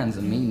all kinds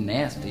of mean,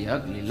 nasty,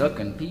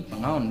 ugly-looking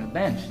people on the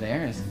bench there.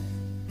 There's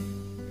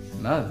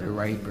mother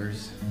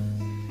rapers,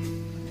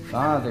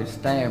 father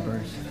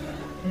stabbers,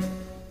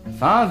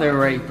 father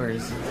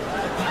rapers.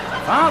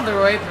 Father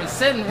Raper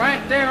sitting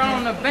right there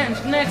on the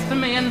bench next to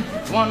me, and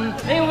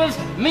he was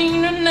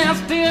mean and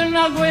nasty and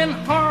ugly and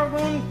horrible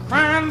and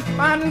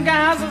crime-fighting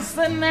guys are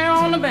sitting there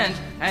on the bench.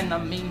 And the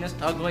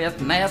meanest, ugliest,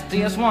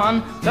 nastiest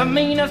one, the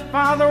meanest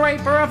Father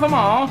Raper of them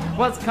all,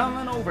 was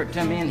coming over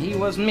to me, and he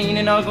was mean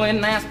and ugly and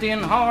nasty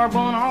and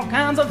horrible and all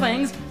kinds of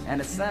things. And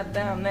he sat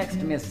down next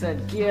to me and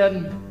said,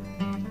 "Kid,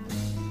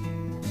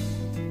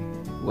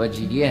 what'd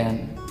you get?"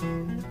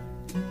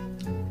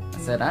 I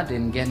said, "I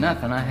didn't get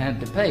nothing. I had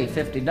to pay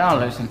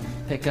 $50 and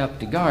pick up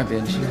the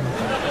garbage." He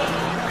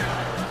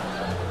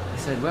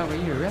said, "What were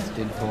you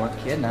arrested for,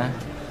 kid?" And I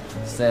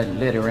said,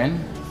 "Littering."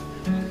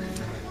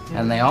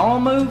 And they all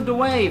moved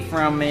away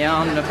from me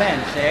on the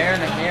bench there,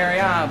 and the carry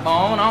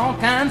eyeball and all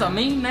kinds of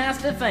mean,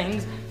 nasty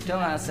things, till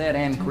I said,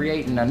 "And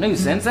creating a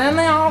nuisance." And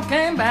they all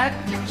came back,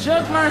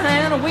 shook my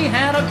hand, and we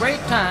had a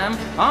great time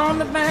on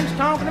the bench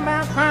talking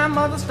about crime,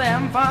 mother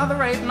stabbing, father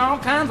raping, all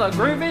kinds of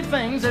groovy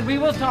things that we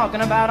was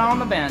talking about on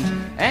the bench.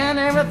 And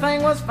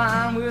everything was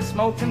fine. We were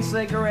smoking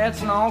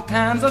cigarettes and all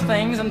kinds of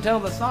things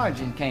until the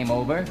sergeant came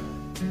over,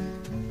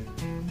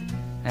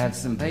 had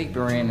some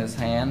paper in his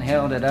hand,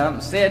 held it up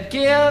and said,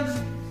 "Kids,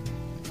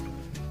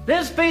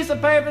 this piece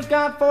of paper's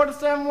got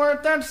 47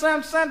 words,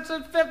 37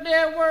 sentences,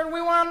 58 words. We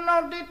want to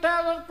know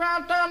details of the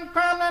crime, time,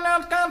 crime, and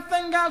that kind of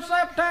thing. You got to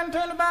say,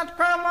 tell you about the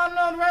crime, want to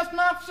know the rest of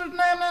the officer's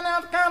name, and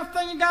that kind of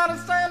thing. You got to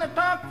say." And it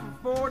talked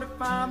for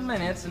 45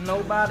 minutes, and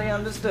nobody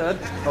understood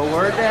a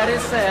word that he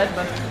said,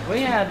 but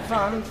we had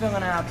fun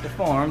filling out the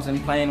forms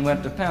and playing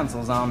with the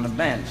pencils on the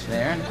bench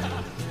there. And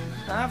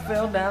I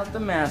filled out the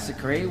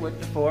massacre with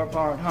the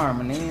 4-part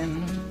harmony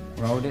and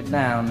wrote it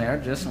down there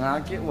just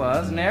like it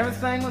was, and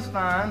everything was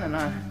fine. And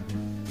I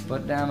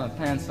put down a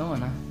pencil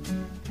and I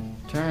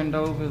turned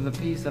over the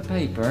piece of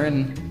paper,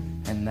 and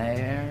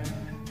there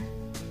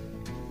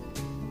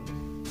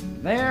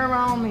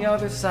on the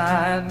other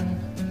side,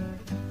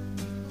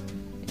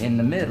 in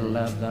the middle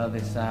of the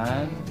other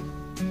side,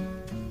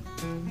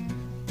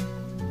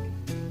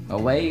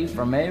 away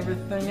from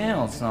everything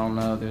else on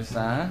the other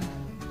side,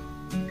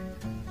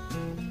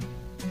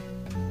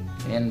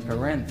 in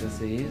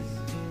parentheses,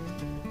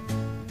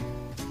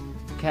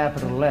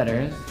 capital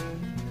letters,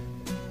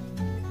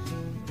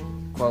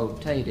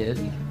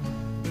 quotated,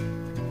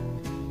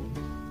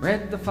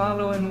 read the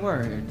following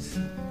words: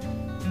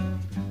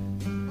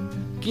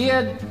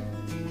 "Kid,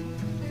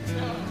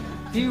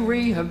 you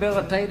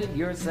rehabilitated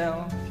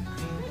yourself."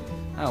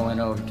 I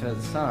went over to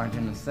the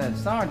sergeant and said,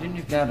 "Sergeant,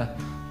 you've got a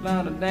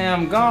lot of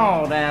damn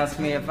gall to ask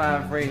me if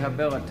I've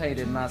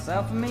rehabilitated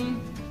myself.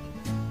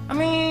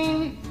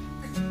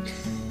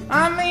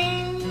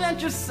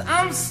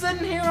 I'm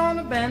sitting here on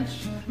the bench.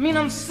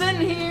 I'm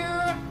sitting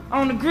here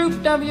on the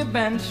Group W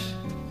bench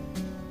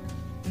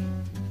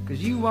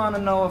because you want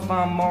to know if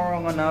I'm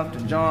moral enough to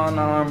join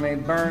the army,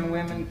 burn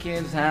women,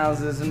 kids,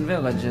 houses, and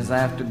villages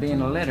after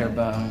being a litter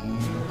bug."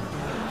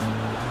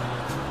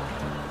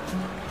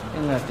 He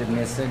looked at me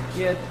and said,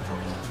 "Kid,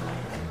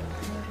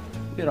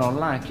 you don't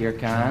like your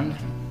kind.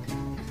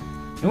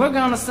 And we're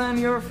going to send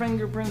your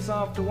fingerprints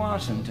off to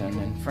Washington,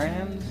 and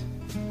friends,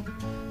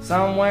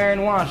 somewhere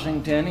in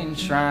Washington,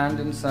 enshrined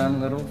in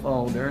some little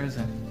folders,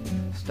 a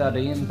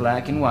study in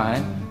black and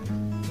white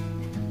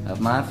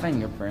of my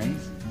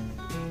fingerprints.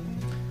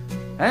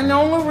 And the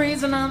only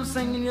reason I'm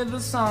singing you the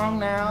song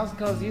now is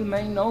because you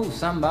may know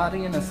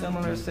somebody in a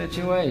similar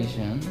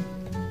situation.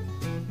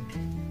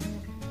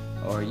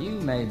 Or you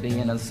may be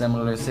in a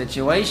similar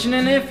situation,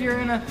 and if you're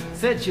in a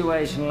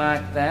situation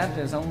like that,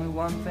 there's only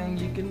one thing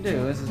you can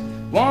do, is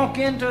walk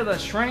into the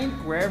shrink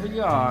wherever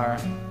you are.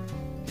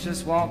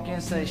 Just walk in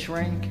and say,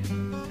 'Shrink,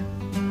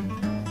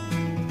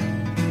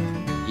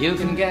 you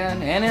can get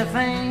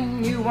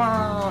anything you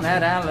want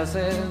at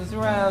Alice's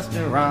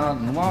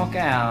restaurant,' and walk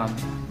out.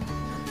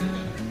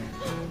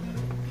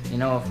 You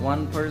know,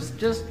 if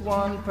just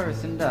one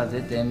person does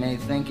it, they may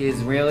think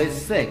he's really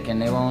sick and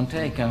they won't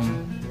take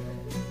him.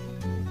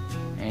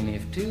 And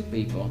if two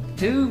people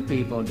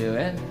do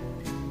it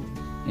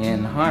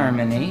in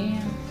harmony,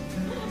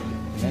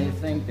 they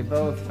think they're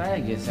both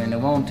faggots and they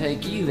won't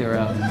take either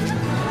of them.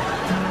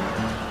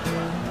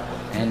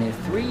 And if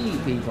 3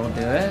 people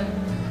do it,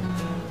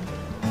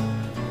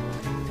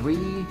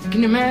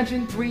 can you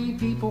imagine 3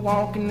 people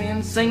walking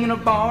in, singing a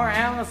bar,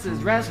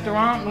 Alice's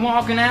restaurant, and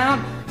walking out?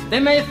 They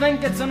may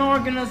think it's an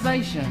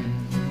organization.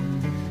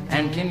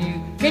 And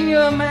can you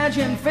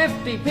imagine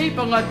 50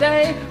 people a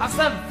day? I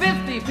said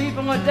 50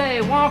 people a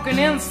day walking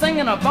in,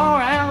 singing a bar,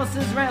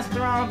 Alice's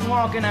restaurant, and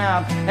walking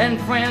out. And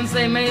friends,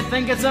 they may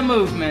think it's a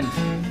movement.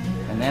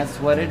 And that's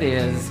what it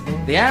is.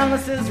 The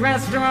Alice's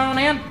Restaurant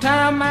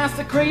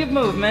Anti-Massacre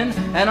Movement.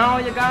 And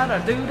all you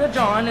gotta do to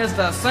join is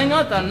to sing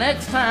it the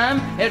next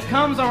time it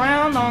comes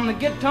around on the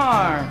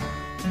guitar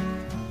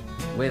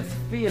with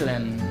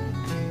feeling.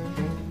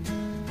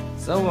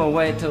 So we'll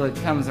wait till it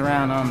comes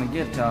around on the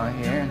guitar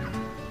here.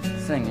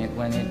 Sing it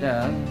when it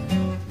does.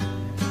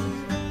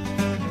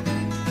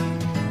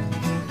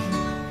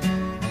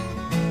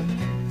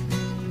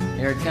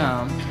 Here it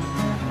comes.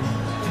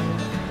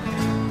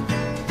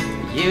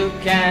 You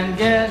can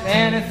get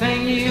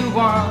anything you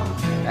want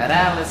at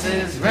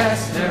Alice's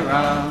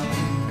restaurant.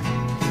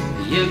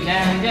 You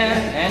can get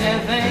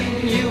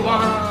anything you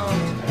want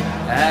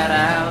at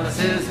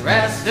Alice's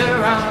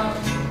restaurant.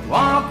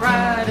 Walk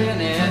right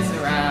in, it's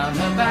around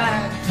the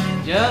back,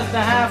 just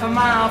a half a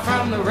mile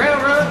from the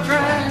railroad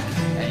track.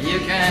 And you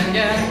can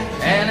get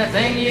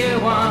anything you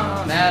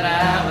want at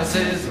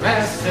Alice's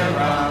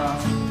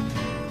restaurant.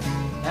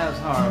 That was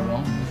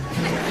horrible.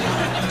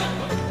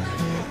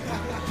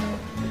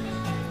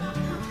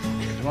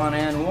 If you want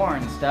to end war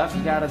and stuff,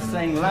 you gotta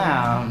sing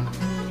loud.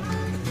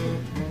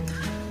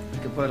 You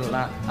could put a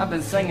lot. I've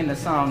been singing the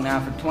song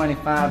now for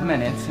 25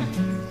 minutes.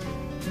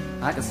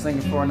 I could sing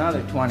it for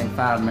another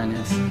 25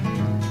 minutes.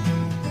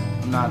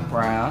 I'm not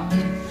proud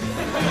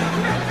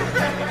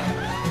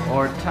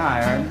or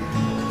tired.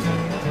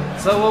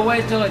 So we'll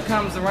wait till it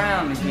comes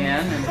around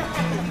again,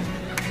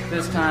 and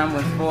this time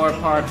with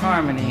 4-part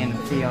harmony and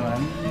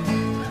feeling.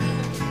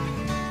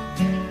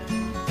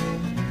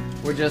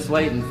 We're just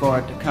waiting for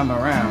it to come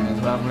around is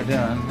what we're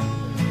doing.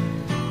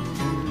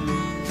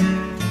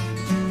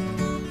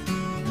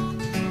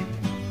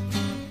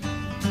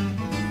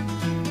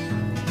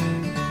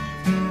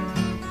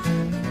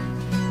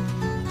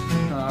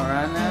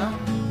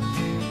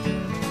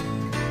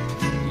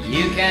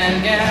 You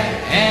can get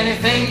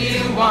anything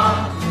you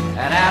want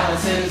at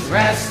Alice's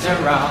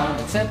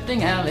restaurant.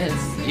 Accepting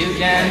Alice, you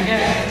can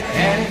get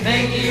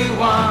anything you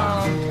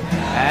want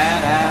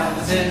at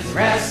Alice's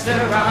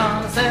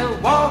restaurant. So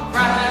walk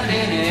right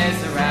in,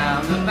 it's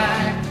around the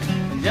back,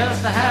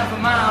 just a half a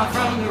mile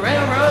from the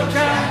railroad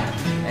track.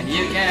 And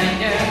you can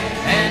get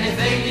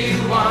anything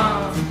you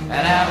want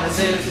at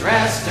Alice's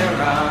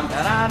restaurant.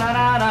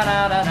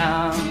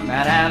 Da-da-da-da-da-da-da,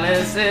 at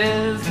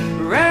Alice's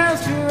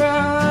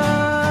restaurant.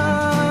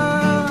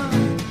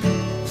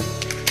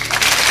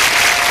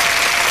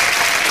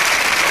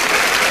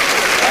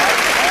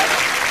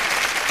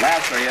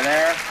 Les, are you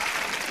there?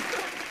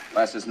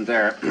 Les isn't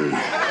there.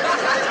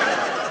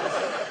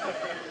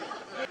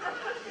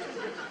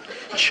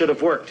 It should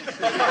have worked.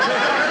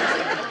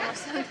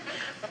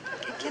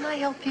 Can I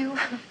help you?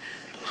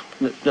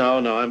 No,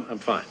 I'm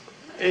fine.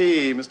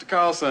 Hey, Mr.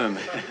 Carlson.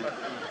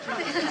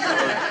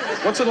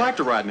 What's it like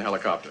to ride in a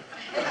helicopter?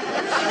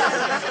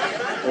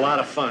 A lot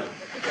of fun.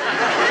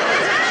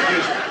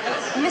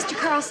 Mr.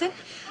 Carlson,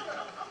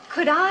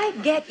 could I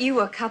get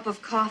you a cup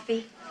of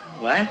coffee?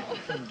 What?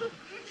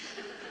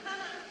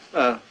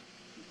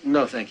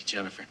 No, thank you,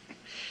 Jennifer.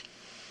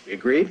 We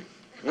agreed?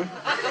 Huh?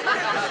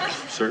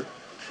 Sir?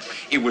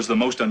 It was the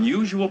most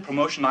unusual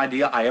promotion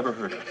idea I ever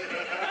heard of.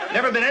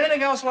 Never been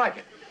anything else like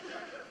it.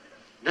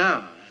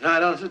 No, I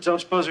don't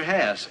suppose there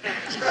has.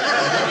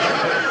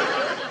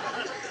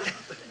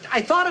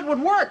 I thought it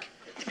would work.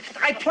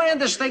 I planned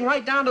this thing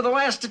right down to the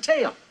last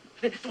detail.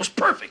 It was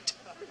perfect.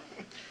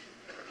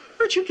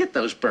 Where'd you get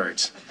those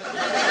birds?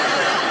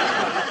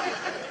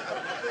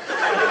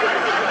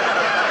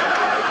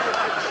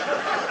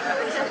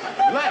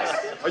 Les,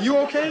 are you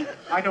okay?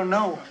 I don't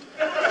know.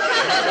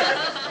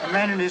 A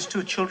man and his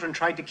 2 children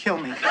tried to kill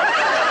me.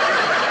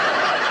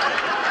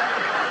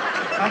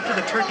 After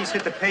the turkeys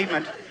hit the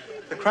pavement,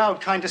 the crowd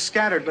kind of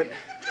scattered, but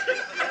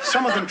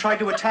some of them tried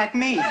to attack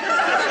me. I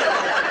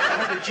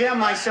had to jam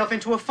myself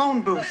into a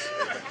phone booth.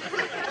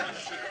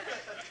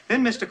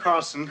 Then Mr.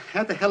 Carlson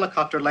had the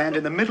helicopter land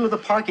in the middle of the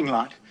parking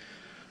lot.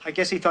 I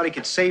guess he thought he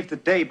could save the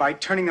day by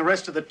turning the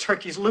rest of the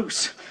turkeys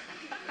loose.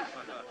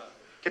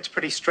 Gets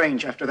pretty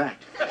strange after that.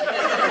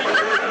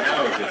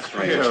 Oh, it gets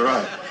strange. Yeah,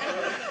 right.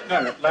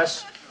 No,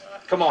 Les,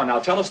 come on now,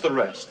 tell us the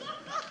rest.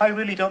 I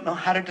really don't know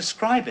how to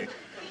describe it.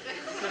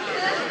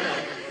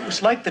 It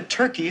was like the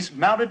turkeys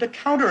mounted a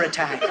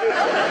counterattack.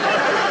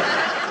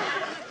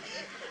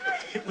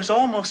 It was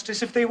almost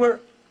as if they were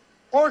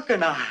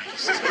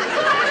organized.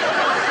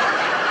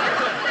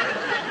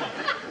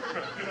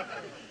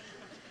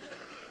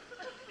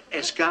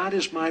 As God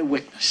is my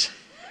witness,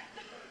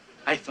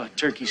 I thought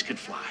turkeys could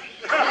fly.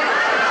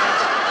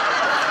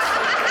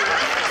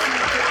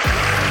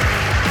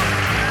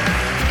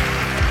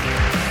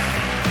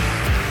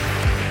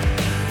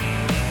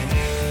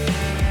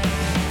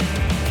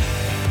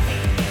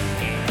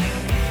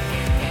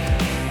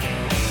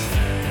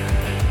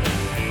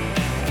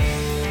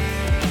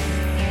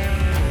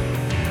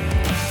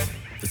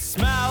 The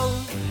smell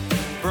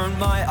burned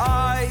my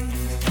eyes.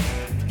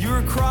 You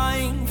were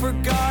crying for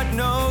God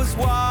knows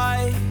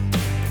why.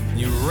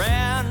 You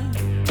ran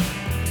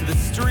to the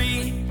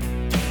street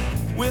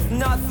with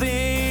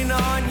nothing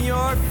on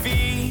your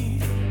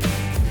feet.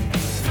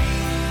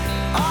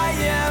 I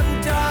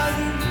am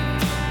done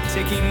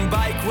taking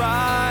bike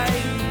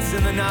rides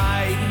in the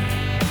night.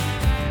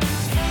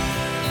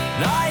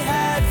 And I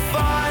had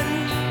fun,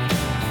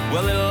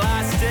 well it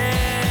lasted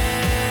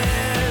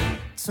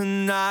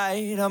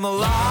tonight. I'm a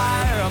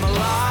liar, I'm a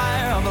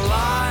liar, I'm a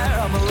liar,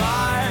 I'm a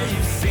liar.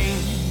 You've seen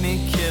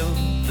me kill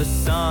the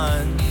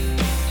sun.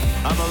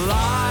 I'm a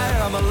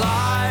liar, I'm a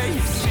liar.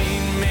 You've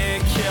seen me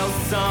kill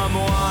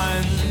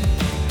someone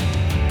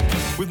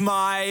with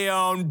my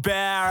own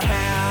bare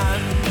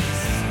hands.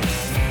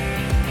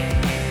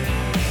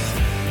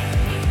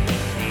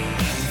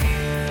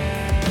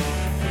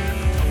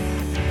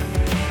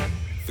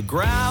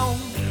 ground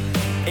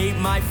ate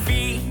my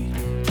feet.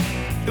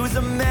 It was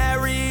a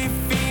merry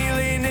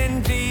feeling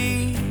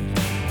indeed.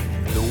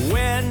 The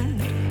wind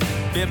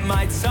bit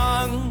my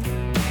tongue,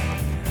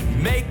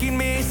 making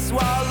me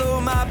swallow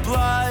my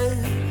blood.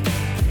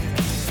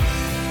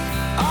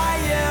 I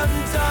am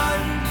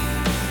done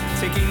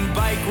taking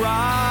bike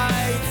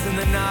rides in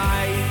the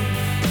night.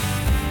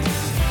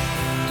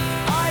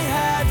 I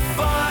had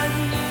fun,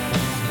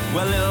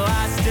 well it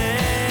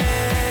lasted.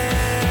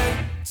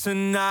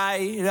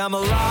 Tonight I'm a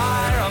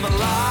liar, I'm a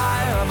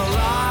liar, I'm a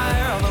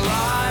liar, I'm a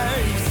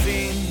liar. You've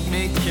seen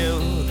me kill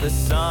the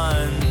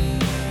sun.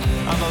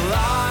 I'm a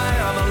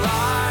liar, I'm a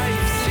liar.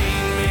 You've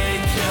seen me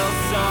kill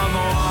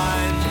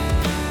someone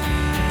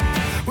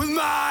with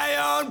my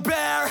own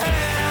bare hands.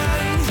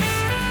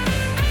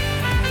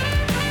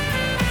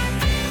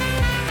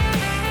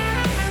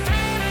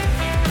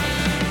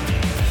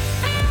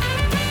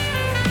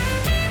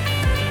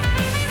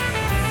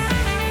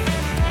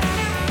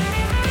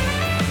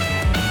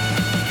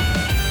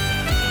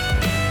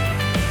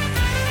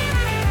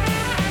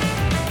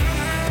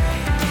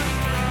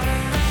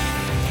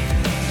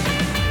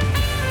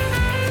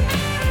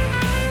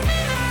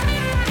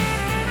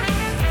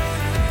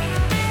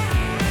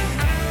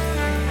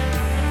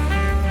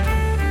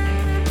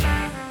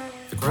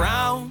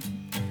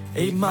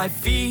 Ate my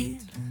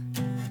feet.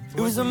 It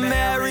was a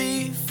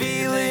merry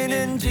feeling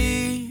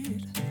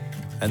indeed.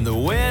 And the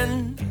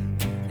wind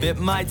bit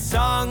my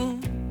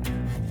tongue,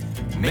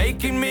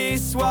 making me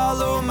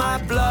swallow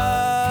my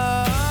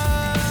blood.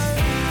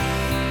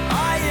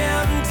 I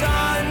am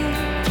done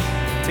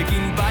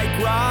taking bike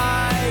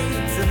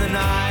rides in the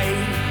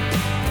night.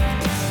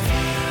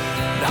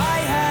 I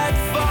had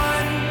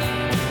fun,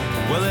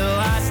 well it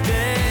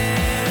lasted.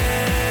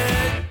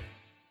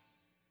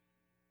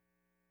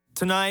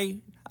 Tonight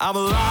I'm a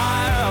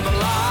liar, I'm a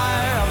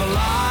liar, I'm a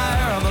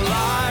liar, I'm a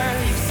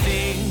liar. You've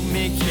seen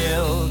me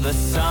kill the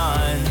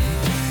sun.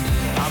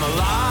 I'm a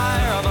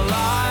liar, I'm a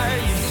liar.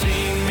 You've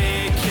seen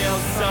me kill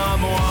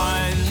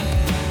someone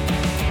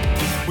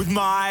with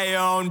my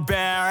own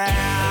bare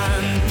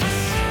hands.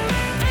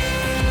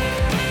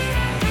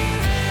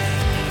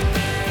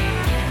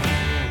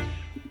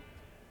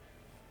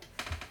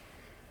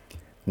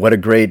 What a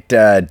great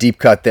deep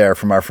cut there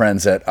from our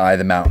friends at Eye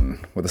the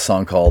Mountain with a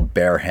song called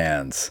Bare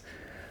Hands.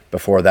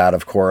 Before that,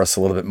 of course,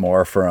 a little bit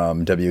more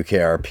from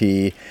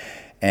WKRP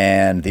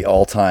and the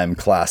all-time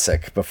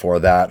classic before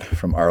that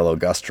from Arlo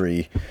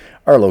Guthrie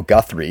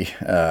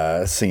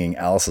singing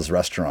Alice's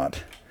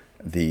Restaurant,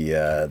 the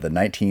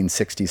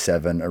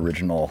 1967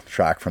 original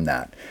track from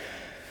that.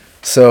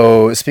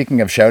 So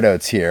speaking of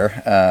shout-outs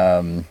here,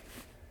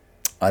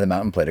 Eye the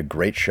Mountain played a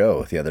great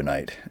show the other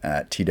night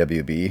at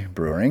TWB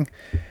Brewing.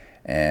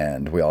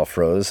 And we all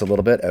froze a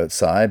little bit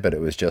outside, but it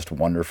was just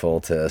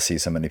wonderful to see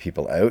so many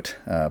people out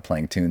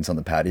playing tunes on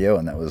the patio,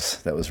 and that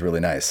was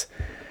really nice.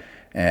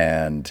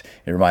 And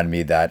it reminded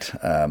me that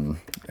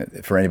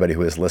for anybody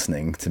who is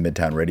listening to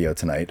Midtown Radio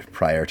tonight,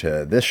 prior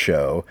to this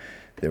show,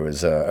 there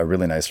was a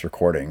really nice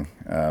recording,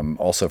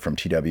 also from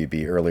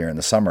TWB earlier in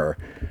the summer,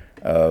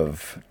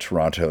 of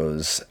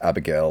Toronto's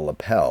Abigail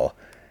Lapel.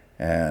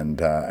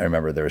 And I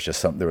remember there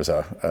was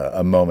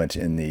a moment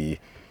in the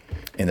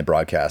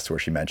broadcast where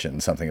she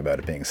mentioned something about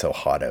it being so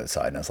hot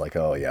outside, and I was like,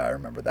 oh yeah, I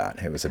remember that.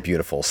 It was a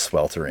beautiful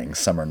sweltering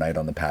summer night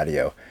on the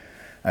patio.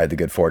 I had the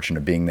good fortune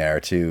of being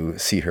there to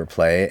see her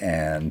play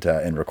and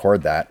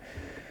record that,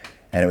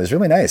 and it was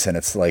really nice. And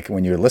it's like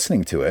when you're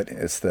listening to it,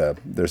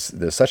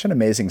 there's such an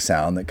amazing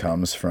sound that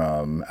comes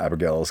from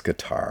Abigail's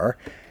guitar,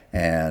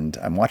 and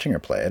I'm watching her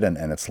play it, and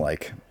it's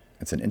like,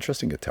 it's an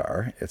interesting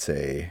guitar. It's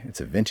a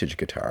vintage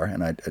guitar,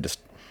 and I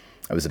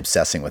was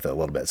obsessing with it a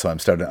little bit. So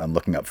I'm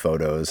looking up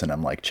photos, and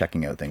I'm like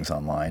checking out things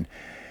online,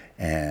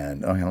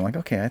 and I'm like,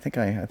 okay, I think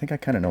I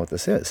kind of know what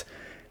this is.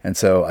 And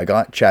so I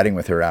got chatting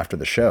with her after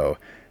the show,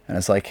 and I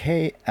was like,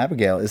 hey,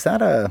 Abigail, is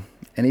that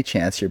any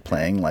chance you're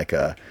playing like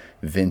a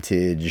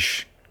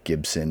vintage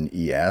Gibson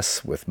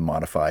ES with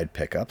modified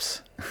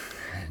pickups?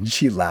 And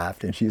she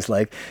laughed, and she's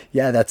like,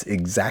 yeah, that's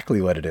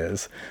exactly what it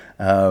is.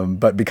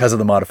 But because of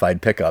the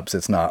modified pickups,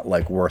 it's not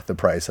like worth the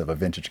price of a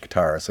vintage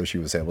guitar. So she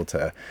was able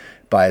to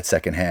buy it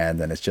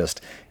secondhand, and it's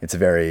a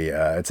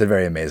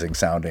very amazing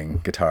sounding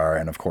guitar,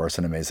 and of course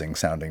an amazing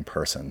sounding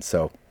person.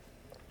 So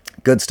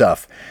good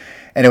stuff.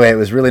 Anyway, it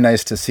was really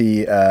nice to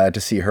see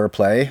her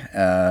play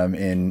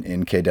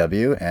in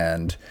KW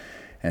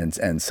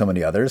and so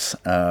many others.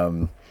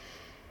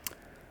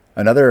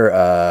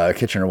 Another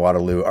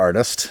Kitchener-Waterloo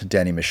artist,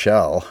 Danny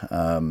Michel,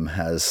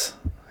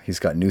 he's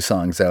got new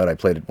songs out. I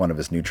played one of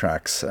his new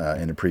tracks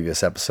in a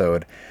previous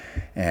episode,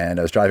 and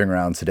I was driving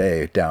around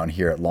today down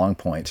here at Long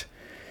Point,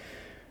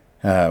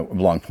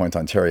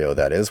 Ontario,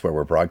 that is, where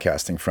we're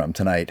broadcasting from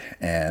tonight,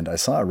 and I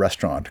saw a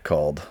restaurant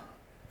called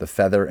The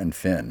Feather and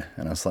Fin,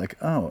 and I was like,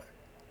 oh,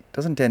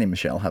 doesn't Danny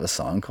Michel have a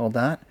song called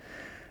that?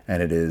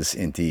 And it is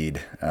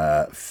indeed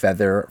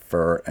Feather,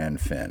 Fur,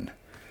 and Fin.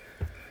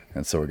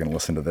 And so we're going to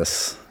listen to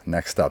this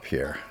next up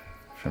here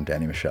from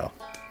Danny Michel.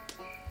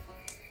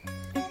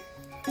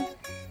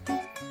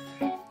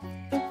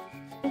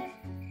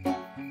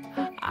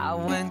 I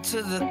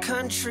to the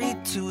country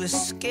to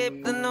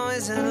escape the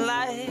noise and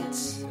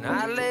lights. And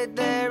I laid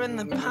there in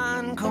the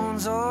pine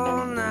cones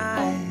all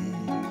night.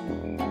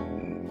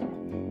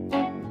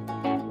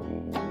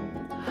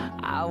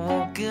 I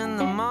woke in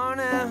the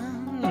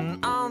morning and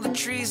all the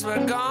trees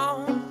were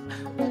gone.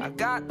 I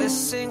got this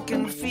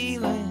sinking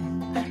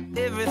feeling,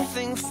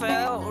 everything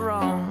felt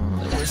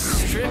wrong. There were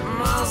strip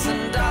malls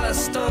and dollar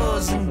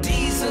stores and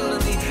diesel in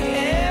the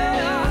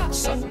air.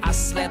 So I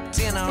slept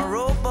in a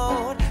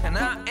rowboat and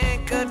I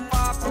anchored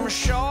far from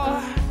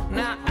shore.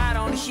 Now I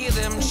don't hear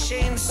them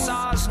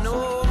chainsaws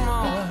no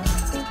more.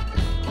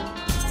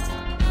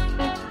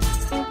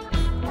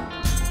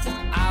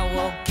 I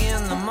woke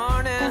in the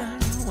morning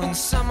when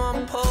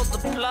someone pulled the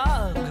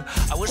plug.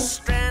 I was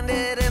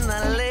stranded in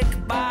the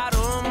lake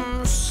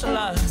bottom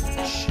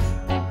sludge,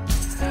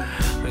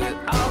 with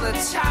all the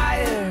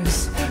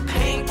tires,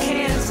 paint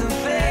cans and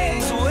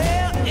things.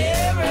 Well,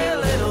 every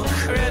little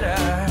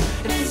critter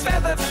in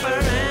feather, fur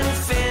and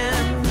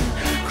fin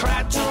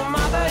cried to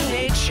Mother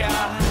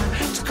Nature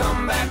to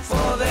come back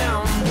for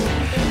them.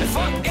 And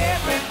for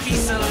every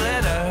piece of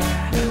litter,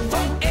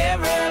 for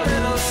every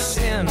little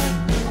sin,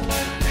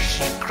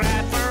 she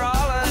cried for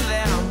all of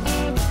them.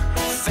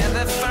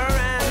 Feather, fur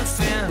and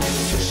fin,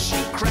 she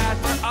cried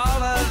for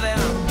all of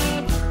them.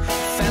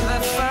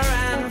 Feather, fur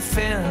and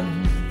fin.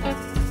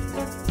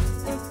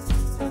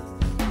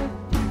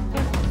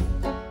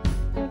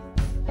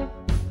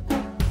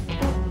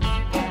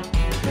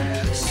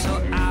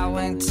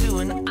 To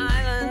an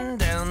island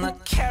down the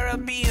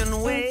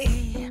Caribbean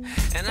way,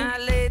 and I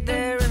laid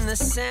there in the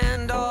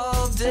sand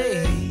all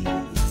day.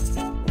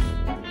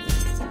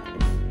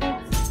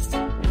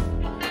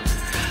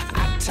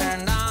 I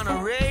turned on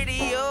a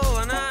radio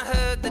and I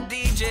heard the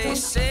DJ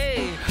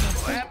say,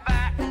 we're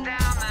back down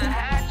the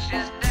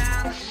hatches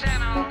down the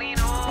San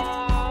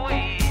Alino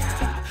way.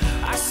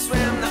 I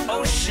swam the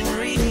ocean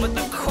reef but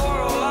the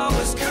coral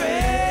always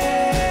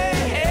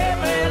gray.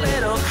 Every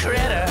little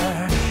critter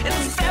in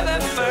feather,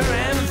 fur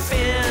and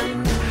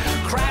fin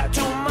cried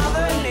to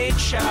Mother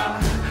Nature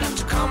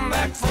to come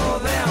back for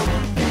them.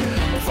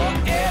 For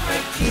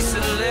every piece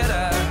of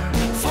litter,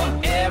 for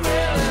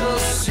every little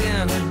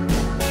sin,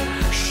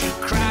 she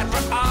cried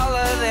for all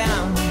of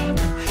them.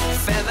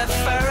 Feather,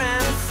 fur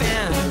and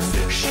fin,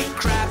 she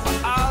cried for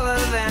all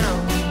of them.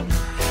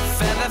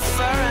 Feather,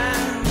 fur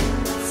and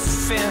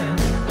fin.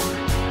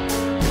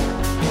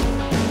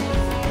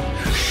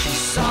 She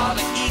saw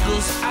the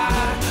eagle's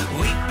eye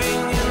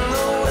weeping in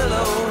the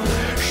willow.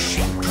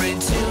 She prayed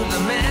to the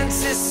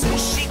mantis and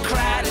she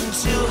cried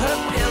into her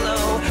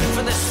pillow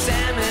for the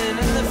salmon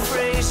and the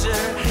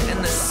Fraser and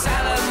the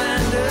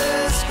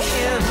salamander's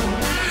kin.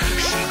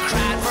 She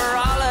cried for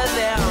all of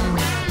them,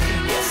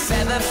 yeah,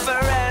 feather,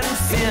 fur and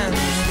fin.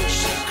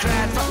 She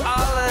cried for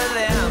all of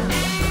them,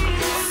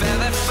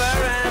 feather,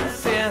 fur and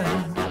fin.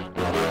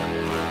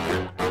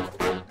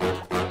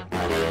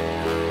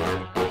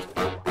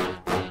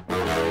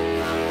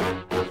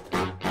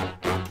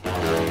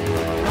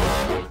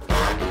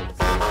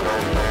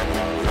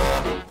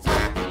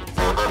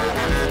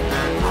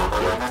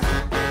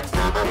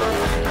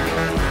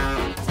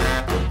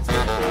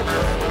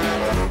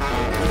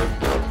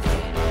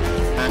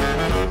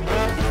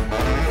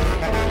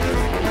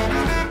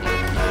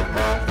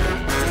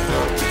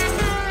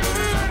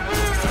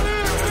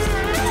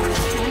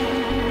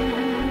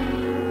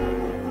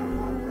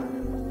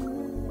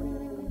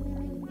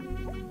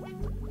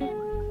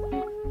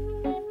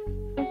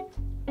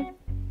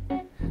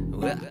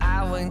 Well,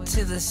 I went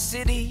to the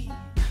city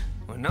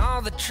when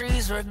all the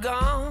trees were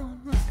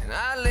gone, and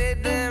I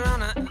laid there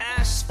on an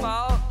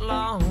asphalt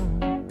lawn.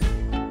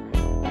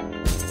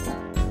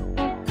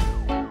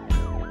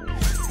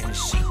 And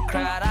she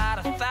cried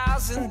out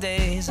 1,000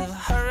 days of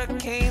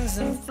hurricanes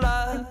and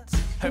floods.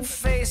 Her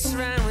face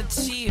ran with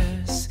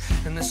tears,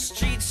 and the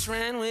streets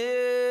ran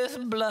with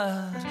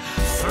blood.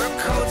 Fur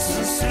coats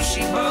and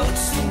sushi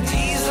boats and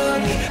diesel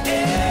in the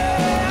air.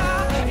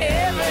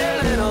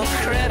 Every little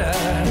critter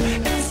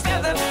in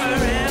feather,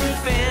 fur and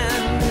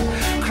fin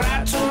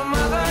cried to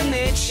Mother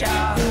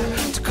Nature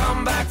to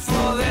come back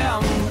for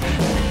them.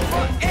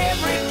 For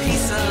every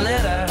piece of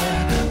litter,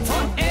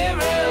 for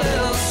every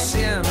little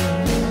sin,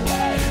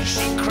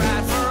 she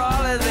cried for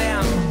all of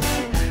them.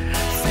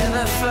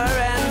 Feather, fur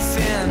and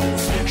fin,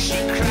 she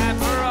cried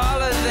for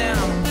all of them.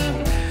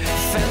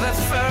 Feather,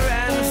 fur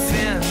and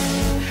fin,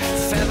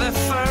 feather,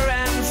 fur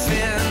and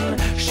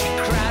fin, she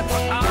cried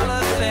for all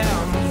of them.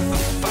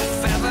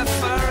 Feather,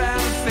 fur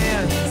and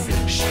fin,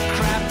 she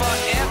cried for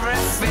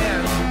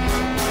everything.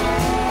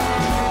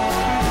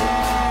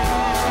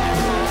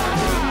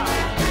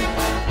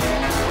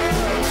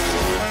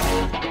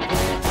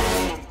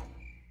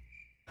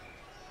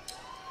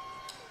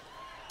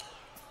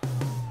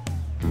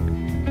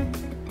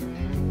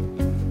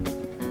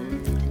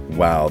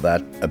 Wow,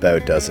 that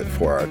about does it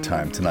for our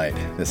time tonight.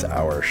 This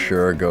hour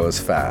sure goes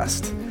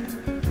fast.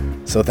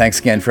 So thanks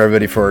again for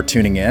everybody for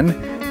tuning in.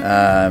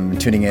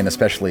 Tuning in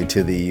especially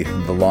to the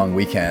long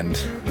weekend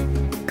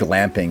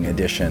glamping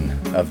edition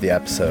of the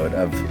episode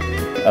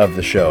of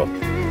the show.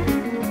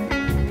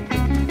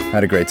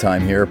 Had a great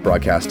time here,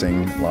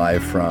 broadcasting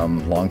live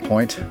from Long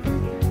Point,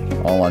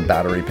 all on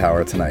battery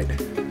power tonight.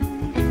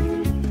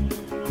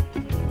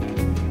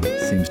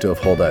 Seems to have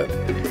held out.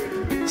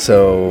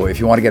 So if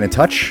you want to get in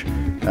touch,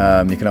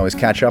 you can always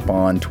catch up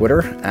on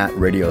Twitter at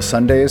Radio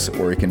Sundays,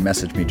 or you can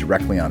message me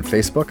directly on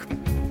Facebook.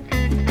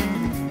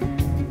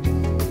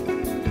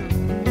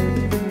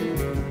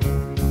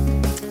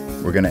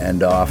 We're going to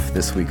end off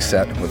this week's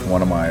set with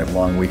one of my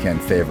long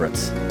weekend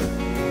favorites.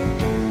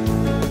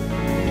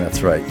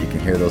 That's right, you can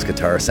hear those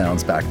guitar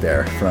sounds back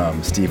there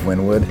from Steve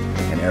Winwood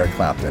and Eric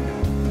Clapton.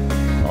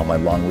 All my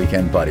long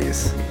weekend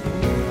buddies.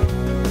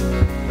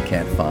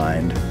 Can't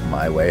find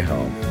my way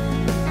home.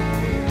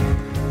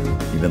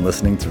 You've been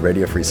listening to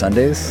Radio Free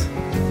Sundays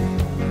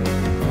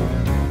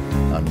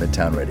on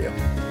Midtown Radio.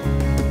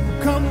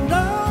 Come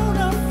down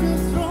off your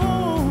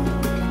throne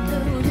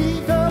and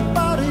leave your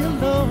body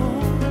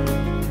alone.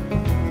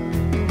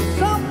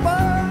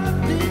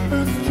 Somebody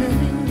must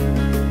change.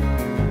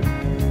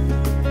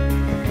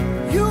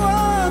 You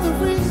are the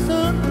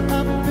reason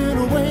I've been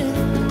away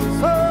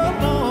so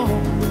long.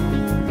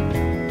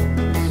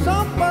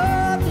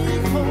 Somebody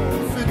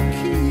holds the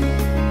key,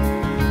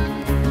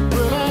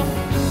 but I'm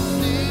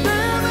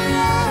near the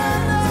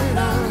end and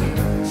I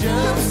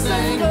just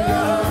think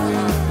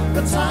of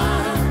the time.